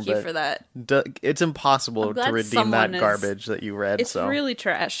in there, Thank you but for that. it's impossible I'm to glad redeem that someone is- garbage that you read. It's So really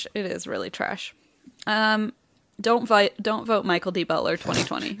trash. It is really trash. Don't vote Michael D. Butler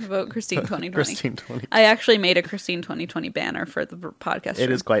 2020. Vote Christine 2020. Christine 20. I actually made a Christine 2020 banner for the podcast. It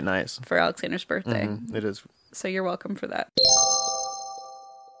is quite nice. for Alexander's birthday. It is. So you're welcome for that.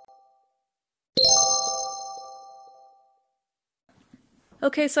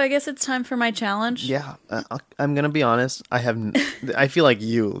 Okay, so I guess it's time for my challenge. Yeah, I'm gonna be honest. I feel like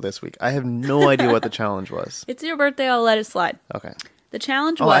you this week. I have no idea what the challenge was. It's your birthday. I'll let it slide. Okay. The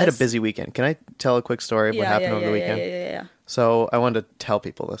challenge Oh, was. I had a busy weekend. Can I tell a quick story of what happened over the weekend? Yeah. So I wanted to tell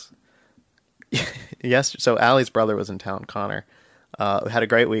people this. Yes. So Allie's brother was in town, Connor. We had a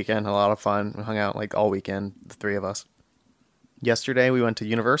great weekend, a lot of fun. We hung out like all weekend, the three of us. Yesterday we went to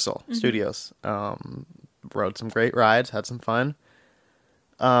Universal Studios. Rode some great rides, had some fun.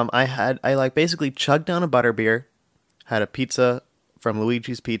 I like basically chugged down a butterbeer, had a pizza from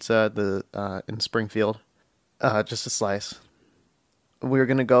Luigi's Pizza in Springfield, just a slice. We were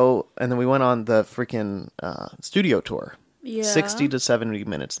gonna go, and then we went on the freaking studio tour. Yeah. 60 to 70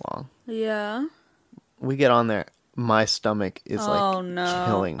 minutes long. Yeah. We get on there, my stomach is Oh, no.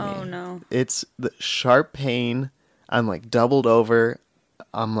 killing me. Oh, no. It's the sharp pain. I'm like doubled over.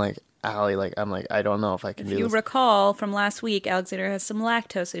 I'm like, Allie, I don't know if I can If do you this. recall from last week, Alexander has some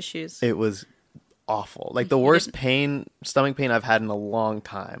lactose issues. It was awful. Like the worst stomach pain I've had in a long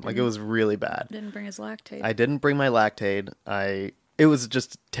time. Like it was really bad. Didn't bring his lactate. I didn't bring my Lactaid. It was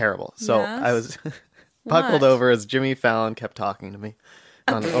just terrible. So Yes? I was buckled What? over as Jimmy Fallon kept talking to me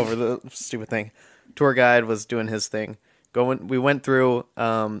over the stupid thing. Tour guide was doing his thing. We went through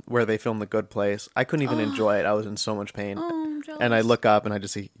where they filmed The Good Place. I couldn't even enjoy it. I was in so much pain. Oh, I'm jealous. And I look up and I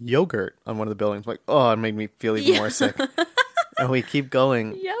just see yogurt on one of the buildings. I'm like, oh, it made me feel even more sick. And we keep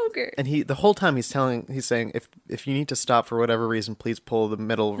going. Yogurt. And the whole time he's saying, if you need to stop for whatever reason, please pull the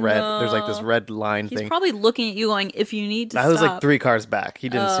middle red. No. There's like this red line He's thing. probably looking at you going, if you need to I stop. was like 3 cars back. He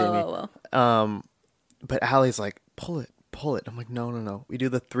didn't see me. Well. But Allie's like, pull it. I'm like, no. We do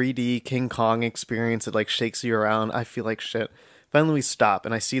the 3D King Kong experience. It like shakes you around. I feel like shit. Finally, we stop,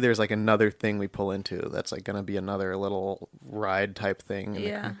 and I see there's like another thing we pull into. That's like gonna be another little ride type thing.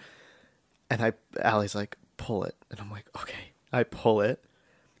 Yeah. And Allie's like, pull it, and I'm like, okay. I pull it,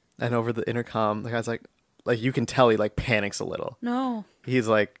 and over the intercom, the guy's like you can tell he like panics a little. No. He's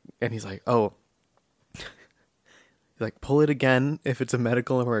like, oh. He's like, pull it again if it's a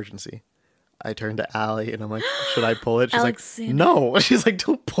medical emergency. I turn to Allie and I'm like, should I pull it? She's Alexander. like, no. She's like,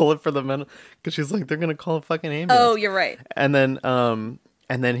 don't pull it for the men, because she's like, they're gonna call a fucking ambulance. Oh, you're right. And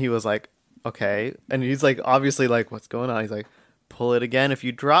then he was like, okay. And he's like, obviously like, what's going on? He's like, pull it again if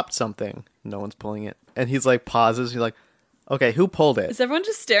you dropped something. No one's pulling it. And he's like, pauses. He's like, okay, who pulled it? Is everyone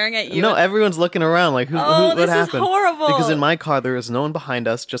just staring at you? No, everyone's looking around like, what this is happened? horrible. Because in my car, there was no one behind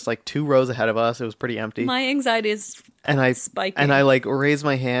us, just like 2 rows ahead of us. It was pretty empty. My anxiety is And I spiking. like raise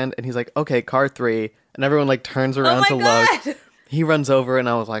my hand, and he's like, okay, car 3. And everyone like turns around to Oh my look. God. He runs over, and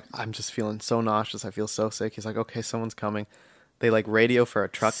I was like, I'm just feeling so nauseous. I feel so sick. He's like, okay, someone's coming. They like radio for a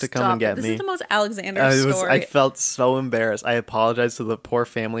truck to come and get This me. is the most Alexander I story. felt so embarrassed. I apologized to the poor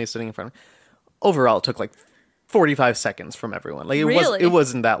family sitting in front of me. Overall, it took like 45 seconds from everyone. Like Really? it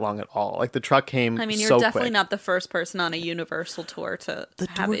wasn't that long at all. Like the truck came I mean, you're so definitely quick. not the first person on a Universal tour to The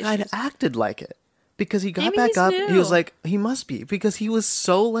have tour guide issues. acted like it. Because he got Maybe back he's up, new. he was like, he must be, because he was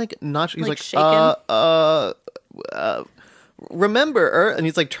so like not. He's Like, like, shaken? remember, and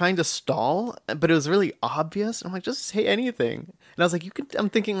he's like trying to stall, but it was really obvious. I'm like, just say anything. And I was like, I'm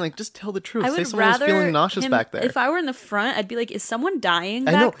thinking like, just tell the truth. I Say would someone was rather feeling nauseous him, back there. If I were in the front, I'd be like, "Is someone dying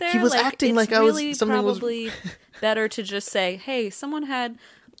I back know. there?" He was acting it's like I was- really something was- probably better to just say, "Hey, someone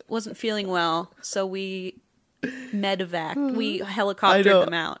wasn't feeling well, so we medevac, we helicoptered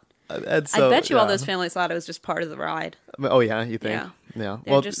them out." And so, I bet you all yeah. those families thought it was just part of the ride. Oh yeah, you think? Yeah. Yeah.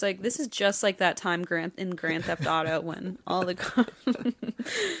 They're just like, this is just like that time in Grand Theft Auto when all the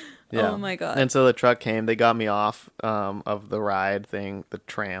yeah. Oh my God. And so the truck came. They got me off of the ride thing, the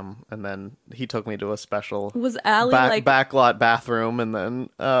tram, and then he took me to a special Was Allie like backlot bathroom, and then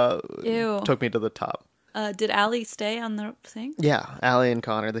Ew. took me to the top. Did Allie stay on the thing? Yeah, Allie and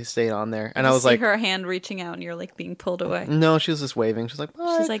Connor, they stayed on there, and I You was see like, her hand reaching out, and you're like being pulled away. no, she was just waving. She's like,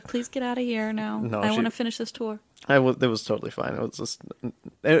 bye. She's like, please get out of here now. No, I she- want to finish this tour. It was totally fine. It was just,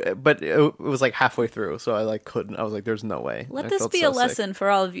 but it was like halfway through, so I like couldn't. I was like, there's no way. Let I this felt be so a sick. lesson for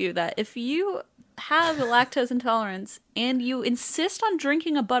all of you that if you have a lactose intolerance and you insist on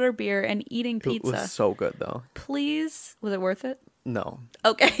drinking a butterbeer and eating It pizza, was so good though. please, was it worth it? No,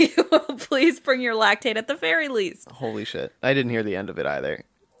 Okay, please bring your lactate at the very least. holy shit, I didn't hear the end of it either.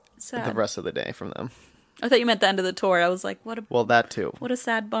 Sad. the rest of the day from them. I thought you meant the end of the tour. I was like, Well, that too. what a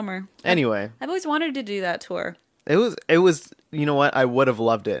sad bummer. Anyway, I've always wanted to do that tour. it was, you know what? I would have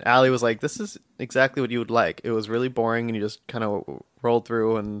loved it. Allie was like, this is exactly what you would like. It was really boring and you just kind of rolled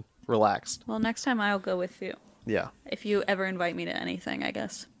through and relaxed. Well, next time I'll go with you. Yeah. If you ever invite me to anything, I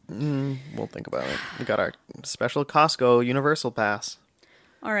guess. We'll think about it. We got our special Costco Universal Pass.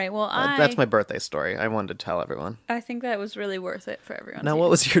 All right. Well, That's my birthday story. I wanted to tell everyone. I think that was really worth it for everyone. Now, to what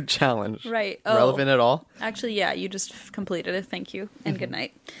was your challenge? Right. Relevant at all? Actually, yeah, you just completed it. Thank you, and good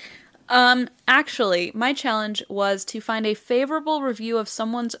night. Actually, my challenge was to find a favorable review of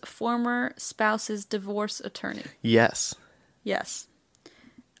someone's former spouse's divorce attorney. Yes. Yes,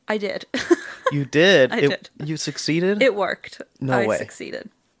 I did. You did? I did. You succeeded? It worked. No way. I succeeded.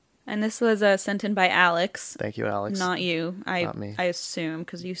 And this was sent in by Alex. Thank you, Alex. Not you. Not me. I assume,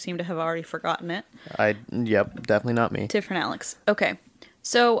 because you seem to have already forgotten it. Yep, definitely not me. Different Alex. Okay.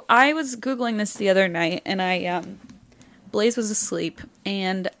 So I was Googling this the other night, and Blaze was asleep,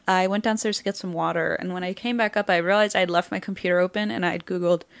 and I went downstairs to get some water, and when I came back up, I realized I'd left my computer open, and I'd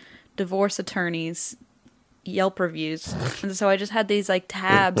Googled divorce attorneys Yelp reviews. And so I just had these, like,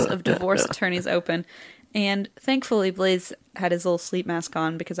 tabs of divorce attorneys open, and thankfully Blaze had his little sleep mask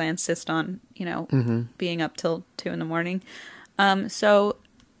on, because I insist on, being up till 2 a.m. So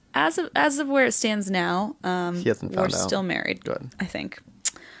as of where it stands now, He hasn't found we're out. still married. Good. I think.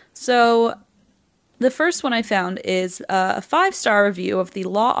 So the first one I found is a 5-star review of the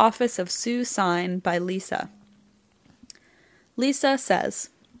Law Office of Sue Sign by Lisa. Lisa says,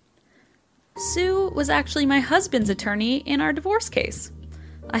 Sue was actually my husband's attorney in our divorce case.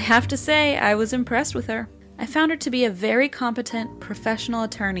 I have to say I was impressed with her. I found her to be a very competent, professional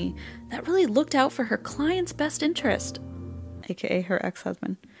attorney that really looked out for her client's best interest, aka her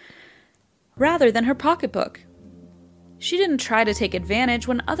ex-husband, rather than her pocketbook. She didn't try to take advantage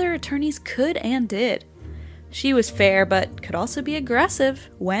when other attorneys could and did. She was fair, but could also be aggressive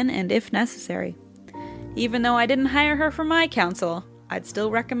when and if necessary. Even though I didn't hire her for my counsel, I'd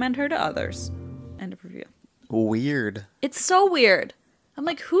still recommend her to others. End of review. Weird. It's so weird. I'm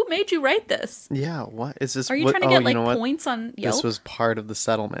like, who made you write this? Yeah, what is this? Are you what, trying to get, you know what? points on Yelp? This was part of the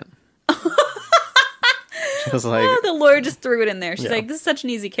settlement. She was like, Oh, the lawyer just threw it in there. She's Yeah. like, this is such an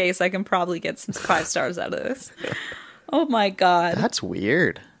easy case. I can probably get some 5 stars out of this. Oh, my God. that's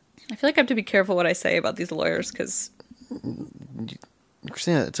weird. I feel like I have to be careful what I say about these lawyers, because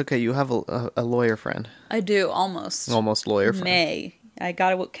Christina, it's okay. You have a lawyer friend. I do, almost. Almost lawyer friend. May. I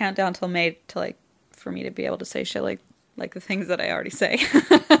got to count down till May to, for me to be able to say shit like the things that I already say.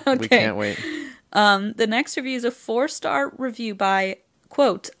 Okay. We can't wait. The next review is a 4-star review by,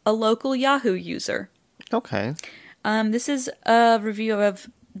 quote, a local Yahoo user. Okay. This is a review of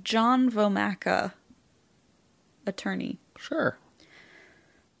John Vomaca, attorney. Sure.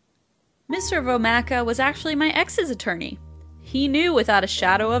 Mr. Vomaca was actually my ex's attorney. He knew without a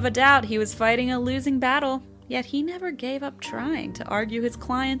shadow of a doubt he was fighting a losing battle, yet he never gave up trying to argue his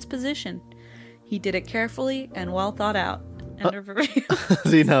client's position. He did it carefully and well thought out. End of review.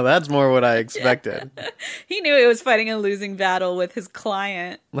 See, now that's more what I expected. He knew he was fighting a losing battle with his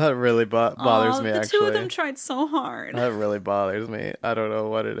client. That really bothers me, the actually. two of them tried so hard. That really bothers me. I don't know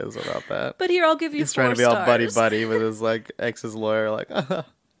what it is about that. But here, I'll give you He's 4 trying to be stars. all buddy-buddy with his, ex's lawyer,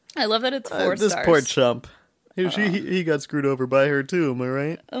 I love that it's 4 this stars. poor chump. He got screwed over by her, too, am I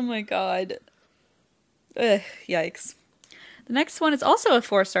right? Oh my god. Ugh, yikes. The next one is also a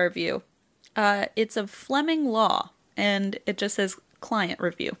 4-star review. It's of Fleming Law, and it just says client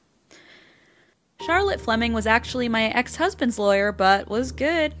review. Charlotte Fleming was actually my ex-husband's lawyer, but was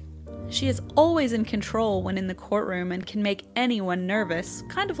good. She is always in control when in the courtroom and can make anyone nervous,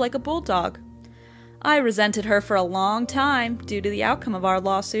 kind of like a bulldog. I resented her for a long time due to the outcome of our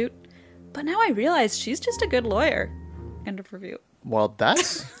lawsuit, but now I realize she's just a good lawyer. End of review. Well,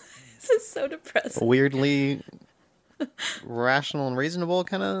 that's This is so depressing. weirdly rational and reasonable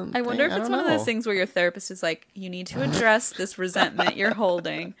kind of I wonder if thing. it's don't one of those know. things where your therapist is like, you need to address this resentment you're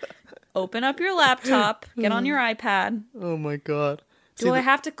holding. Open up your laptop, get on your iPad. Oh my god. Do I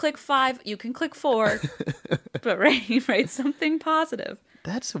have to click 5? You can click 4. But write something positive.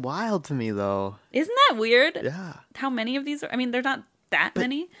 That's wild to me, though. Isn't that weird? Yeah. How many of these are? I mean, they're not that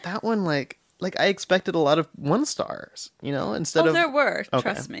many. That one, like I expected a lot of 1 stars, instead of... There were, Okay.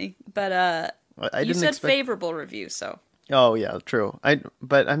 trust me. But I you didn't said expect... favorable review, so. Oh, yeah, true.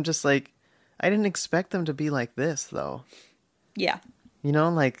 But I'm just like, I didn't expect them to be like this, though. Yeah.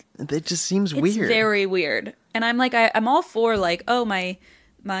 It just seems It's weird. very weird. And I'm like, I'm all for, like, oh, my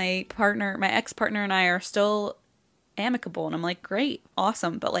partner, my ex-partner and I are still amicable. And I'm like, great,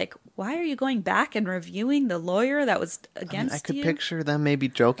 awesome. But like, why are you going back and reviewing the lawyer that was against I could you? picture them maybe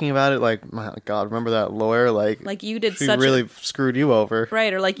joking about it, like, my God, remember that lawyer? Like You did she such really screwed you over.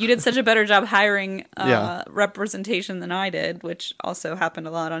 Right, or like you did such a better job hiring Yeah. representation than I did, which also happened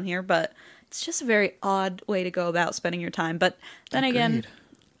a lot on here. But it's just a very odd way to go about spending your time. But then again, Agreed.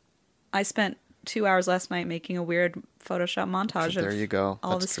 I spent 2 hours last night making a weird Photoshop montage There of you go.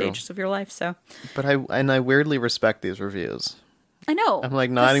 all That's the true. stages of your life. So But I weirdly respect these reviews. I know. I'm like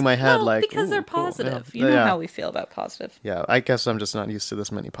nodding my head like, because they're "Ooh, cool." positive. Yeah. You know Yeah. how we feel about positive. Yeah, I guess I'm just not used to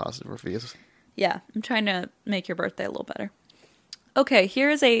this many positive reviews. Yeah, I'm trying to make your birthday a little better. Okay, here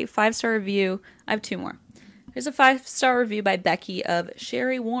is a 5-star review. I have 2 more. Here's a 5-star review by Becky of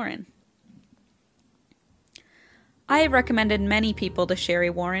Sherry Warren. I have recommended many people to Sherry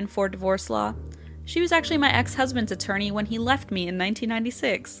Warren for divorce law. She was actually my ex-husband's attorney when he left me in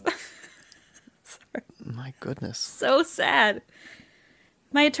 1996. My goodness. So sad.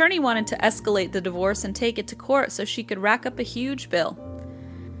 My attorney wanted to escalate the divorce and take it to court so she could rack up a huge bill.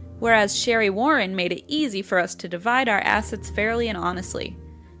 Whereas Sherry Warren made it easy for us to divide our assets fairly and honestly.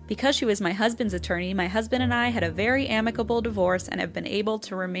 Because she was my husband's attorney, my husband and I had a very amicable divorce and have been able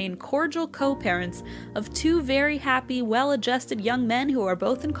to remain cordial co-parents of 2 very happy, well-adjusted young men who are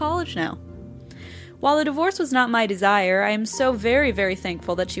both in college now. While the divorce was not my desire, I am so very, very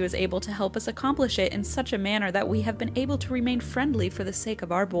thankful that she was able to help us accomplish it in such a manner that we have been able to remain friendly for the sake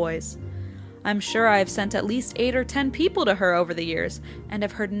of our boys. I'm sure I have sent at least 8 or 10 people to her over the years, and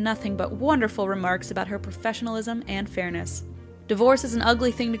have heard nothing but wonderful remarks about her professionalism and fairness. Divorce is an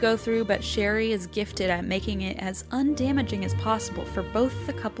ugly thing to go through, but Sherry is gifted at making it as undamaging as possible for both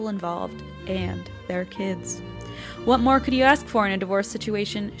the couple involved and their kids. What more could you ask for in a divorce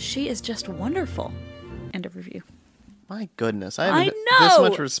situation? She is just wonderful. End of review. My goodness. I I haven't know! this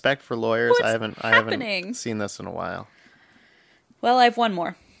much respect for lawyers. What's I happening? haven't seen this in a while. Well, I have one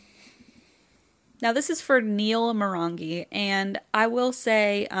more. Now, this is for Neil Morangi, and I will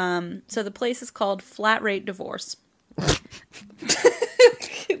say, so the place is called Flat Rate Divorce.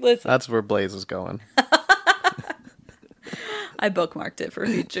 Listen, That's where Blaze is going. I bookmarked it for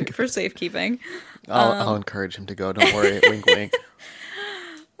future, for safekeeping. I'll encourage him to go. Don't worry. Wink, wink.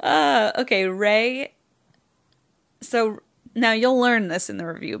 Okay, Ray. So now you'll learn this in the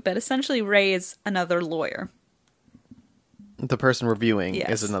review, but essentially Ray is another lawyer. The person reviewing Yes.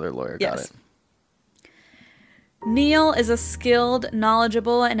 is another lawyer. Got Yes. it. Neil is a skilled,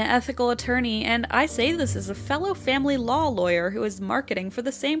 knowledgeable, and ethical attorney, and I say this as a fellow family law lawyer who is marketing for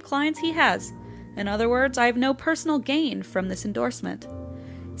the same clients he has. In other words, I have no personal gain from this endorsement.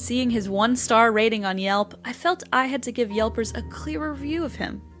 Seeing his 1-star rating on Yelp, I felt I had to give Yelpers a clearer view of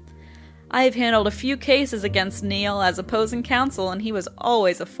him. I have handled a few cases against Neil as opposing counsel, and he was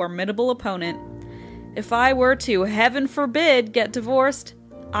always a formidable opponent. If I were to, heaven forbid, get divorced,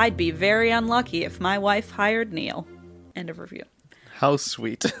 I'd be very unlucky if my wife hired Neil. End of review. How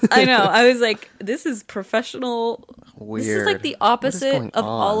sweet. I know. I was like, this is professional. Weird. This is like the What is opposite going of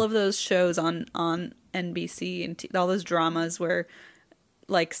all on? of those shows on NBC and all those dramas where,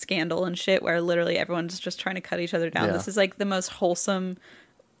 like, Scandal and shit, where literally everyone's just trying to cut each other down. Yeah. This is like the most wholesome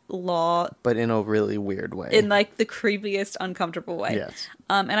law But in a really weird way. in like the creepiest, uncomfortable way. Yes.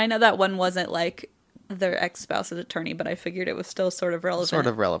 And I know that one wasn't like their ex-spouse's attorney, but I figured it was still sort of relevant. Sort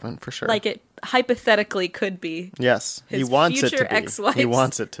of relevant for sure. Like it hypothetically could be. Yes. He his wants it to future be. ex-wife's- He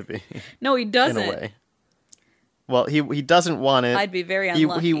wants it to be. No, he In doesn't. a way. Well, he doesn't want it. I'd be very He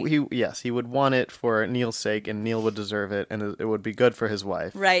unlucky. yes, he would want it for Neil's sake, and Neil would deserve it, and it would be good for his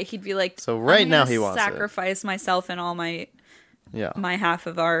wife. Right, he'd be like, So right I'm now gonna he wants it. sacrifice myself and all my Yeah. half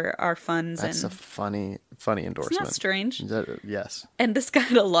of our funds. That's a and funny isn't endorsement. that strange? Yes. And this guy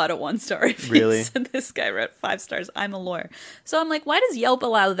had a lot of 1-star reviews. Really? And this guy wrote 5 stars. I'm a lawyer. So I'm like, why does Yelp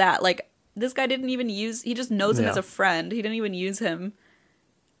allow that? Like, this guy didn't even use, he just knows him Yeah. as a friend. He didn't even use him.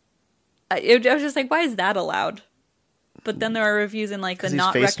 I was just like, why is that allowed? But then there are reviews in like the Because he's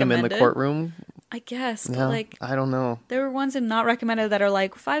not faced him in recommended. the courtroom. I guess, but Yeah. like I don't know. there were ones in not recommended that are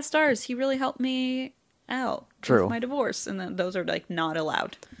like 5 stars. He really helped me out True. with my divorce, and then those are like not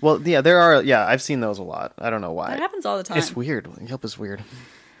allowed. Well, yeah, there are. Yeah, I've seen those a lot. I don't know why. That happens all the time. It's weird. Yelp is weird.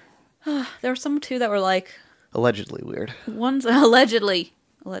 There were some too that were like Allegedly weird. ones allegedly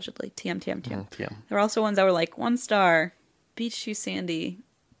TM. TM. There were also ones that were like 1 star, Beach Shoe Sandy,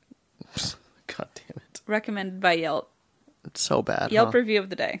 God damn it. recommended by Yelp. It's so bad. Yelp huh? review of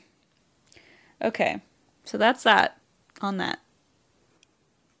the day. Okay, so that's that on that.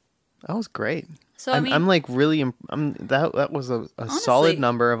 That was great. So I mean, I'm like really. That was a honestly, solid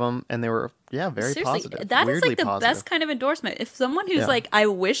number of them, and they were very seriously, positive. that is weirdly like the positive. best kind of endorsement. If someone who's Yeah. like, I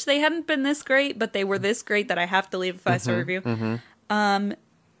wish they hadn't been this great, but they were this great that I have to leave a 5-star review.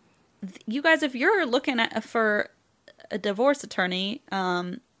 You guys, if you're looking at for a divorce attorney,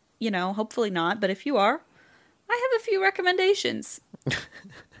 hopefully not, but if you are, I have a few recommendations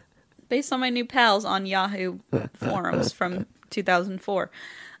based on my new pals on Yahoo forums from 2004.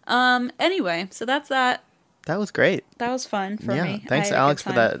 Anyway, so that's that. That was great. That was fun for Yeah, me. thanks I had a Alex good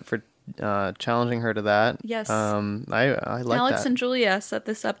for time. that, for challenging her to that. Yes. I like Alex that. and Julia set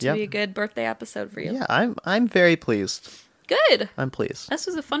this up to Yep. be a good birthday episode for you. Yeah, I'm very pleased. Good. I'm pleased. This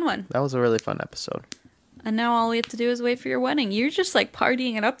was a fun one. That was a really fun episode. And now all we have to do is wait for your wedding. You're just like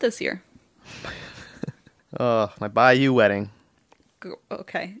partying it up this year. Oh, my Bayou wedding.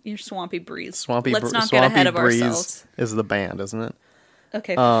 Okay, you're Swampy Breeze. Swampy Let's not get Swampy ahead of Breeze ourselves. is the band, isn't it?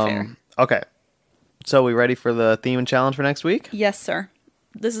 Okay, fair. Okay. So we ready for the theme and challenge for next week? Yes, sir.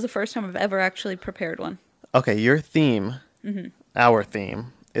 This is the first time I've ever actually prepared one. Okay, your theme, Mm-hmm. our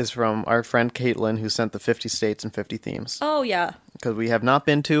theme, is from our friend Caitlin, who sent the 50 states and 50 themes. Oh, yeah. Because we have not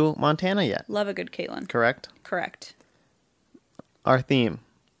been to Montana yet, Love a good Caitlin. correct? Correct. Our theme,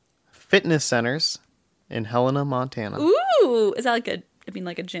 fitness centers in Helena, Montana. Ooh! Is that like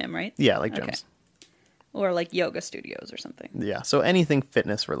a gym, right? Yeah, like Okay. gyms. Or like yoga studios or something. Yeah, so anything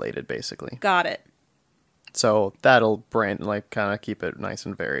fitness related, basically. Got it. So that'll kind of keep it nice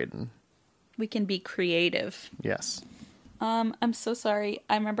and varied. And We can be creative. yes. I'm so sorry.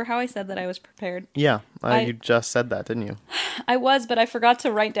 I remember how I said that I was prepared. Yeah, I- you just said that, didn't you? I was, but I forgot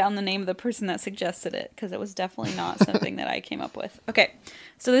to write down the name of the person that suggested it because it was definitely not something that I came up with. Okay,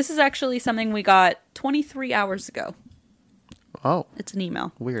 so this is actually something we got 23 hours ago. Oh, It's an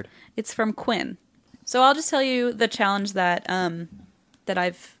email. weird. It's from Quinn. So I'll just tell you the challenge that that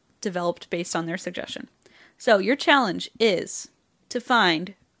I've developed based on their suggestion. So your challenge is to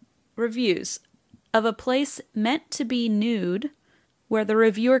find reviews of a place meant to be nude where the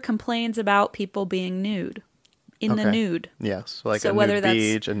reviewer complains about people being nude. In the Okay. nude. Yes, like So a whether nude that's-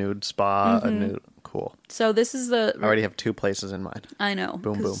 beach, a nude spa, a nude... Cool. So this is the... I already have 2 places in mind. I know,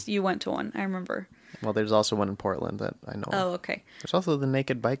 Boom, because you went to one. I remember. Well, there's also one in Portland that I know of. Oh, okay. There's also the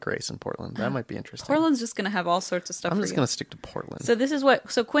naked bike race in Portland. That might be interesting. Portland's just going to have all sorts of stuff I'm for just you. going to stick to Portland. So this is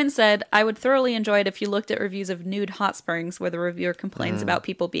what... So Quinn said, I would thoroughly enjoy it if you looked at reviews of nude hot springs where the reviewer complains about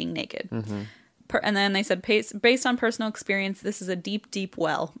people being naked. Mm-hmm. And then they said, based on personal experience, this is a deep, deep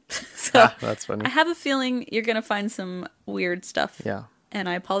well. So That's funny. I have a feeling you're going to find some weird stuff. Yeah. And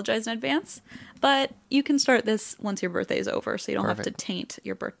I apologize in advance. But you can start this once your birthday is over, so you don't have to Perfect. taint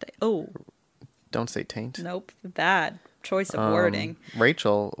your birthday. Oh, Don't say taint. nope. Bad choice of wording.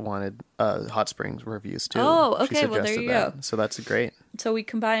 Rachel wanted hot springs reviews too. Oh, She okay, well, there suggested you that. go. So that's great. So we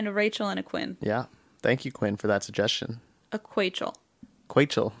combined a Rachel and a Quinn. Yeah. Thank you, Quinn, for that suggestion. A Quachel.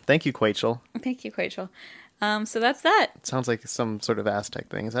 Quachel. Thank you, Quachel. Thank you, Quachel. So that's that. It sounds like some sort of Aztec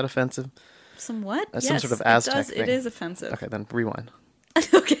thing. Is that offensive? Some what? Some sort of it Aztec does. thing. It is offensive. Okay, then rewind.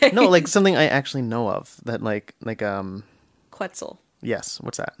 Okay. No, like something I actually know of. That Quetzal. yes.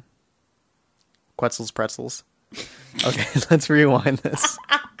 What's that? Quetzal's pretzels. Okay, let's rewind this.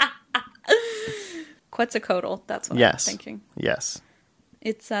 Quetzalcoatl. That's what Yes. I'm thinking. Yes.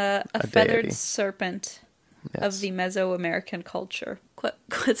 It's a A feathered deity. serpent Yes. of the Mesoamerican culture.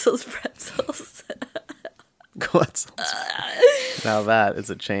 Quetzal's pretzels. Quetzals. Now that is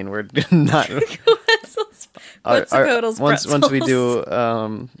a chain word. Not Quetzal's, Quetzalcoatl's once pretzels. we do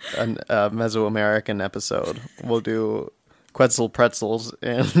a Mesoamerican episode, we'll do Quetzal pretzels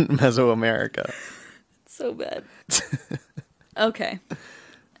in Mesoamerica. So bad. Okay.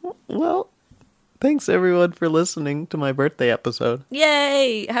 Well, thanks everyone for listening to my birthday episode.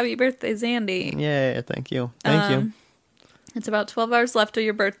 Yay! Happy birthday, Zandy. Yay, thank you. Thank you. It's about 12 hours left of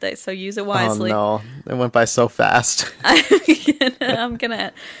your birthday, so use it Oh wisely. no, it went by so fast. I'm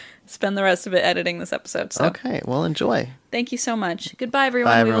gonna spend the rest of it editing this episode. So Okay, well enjoy. thank you so much. Goodbye,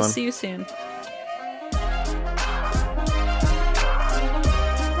 everyone. Bye, We will everyone. see you soon.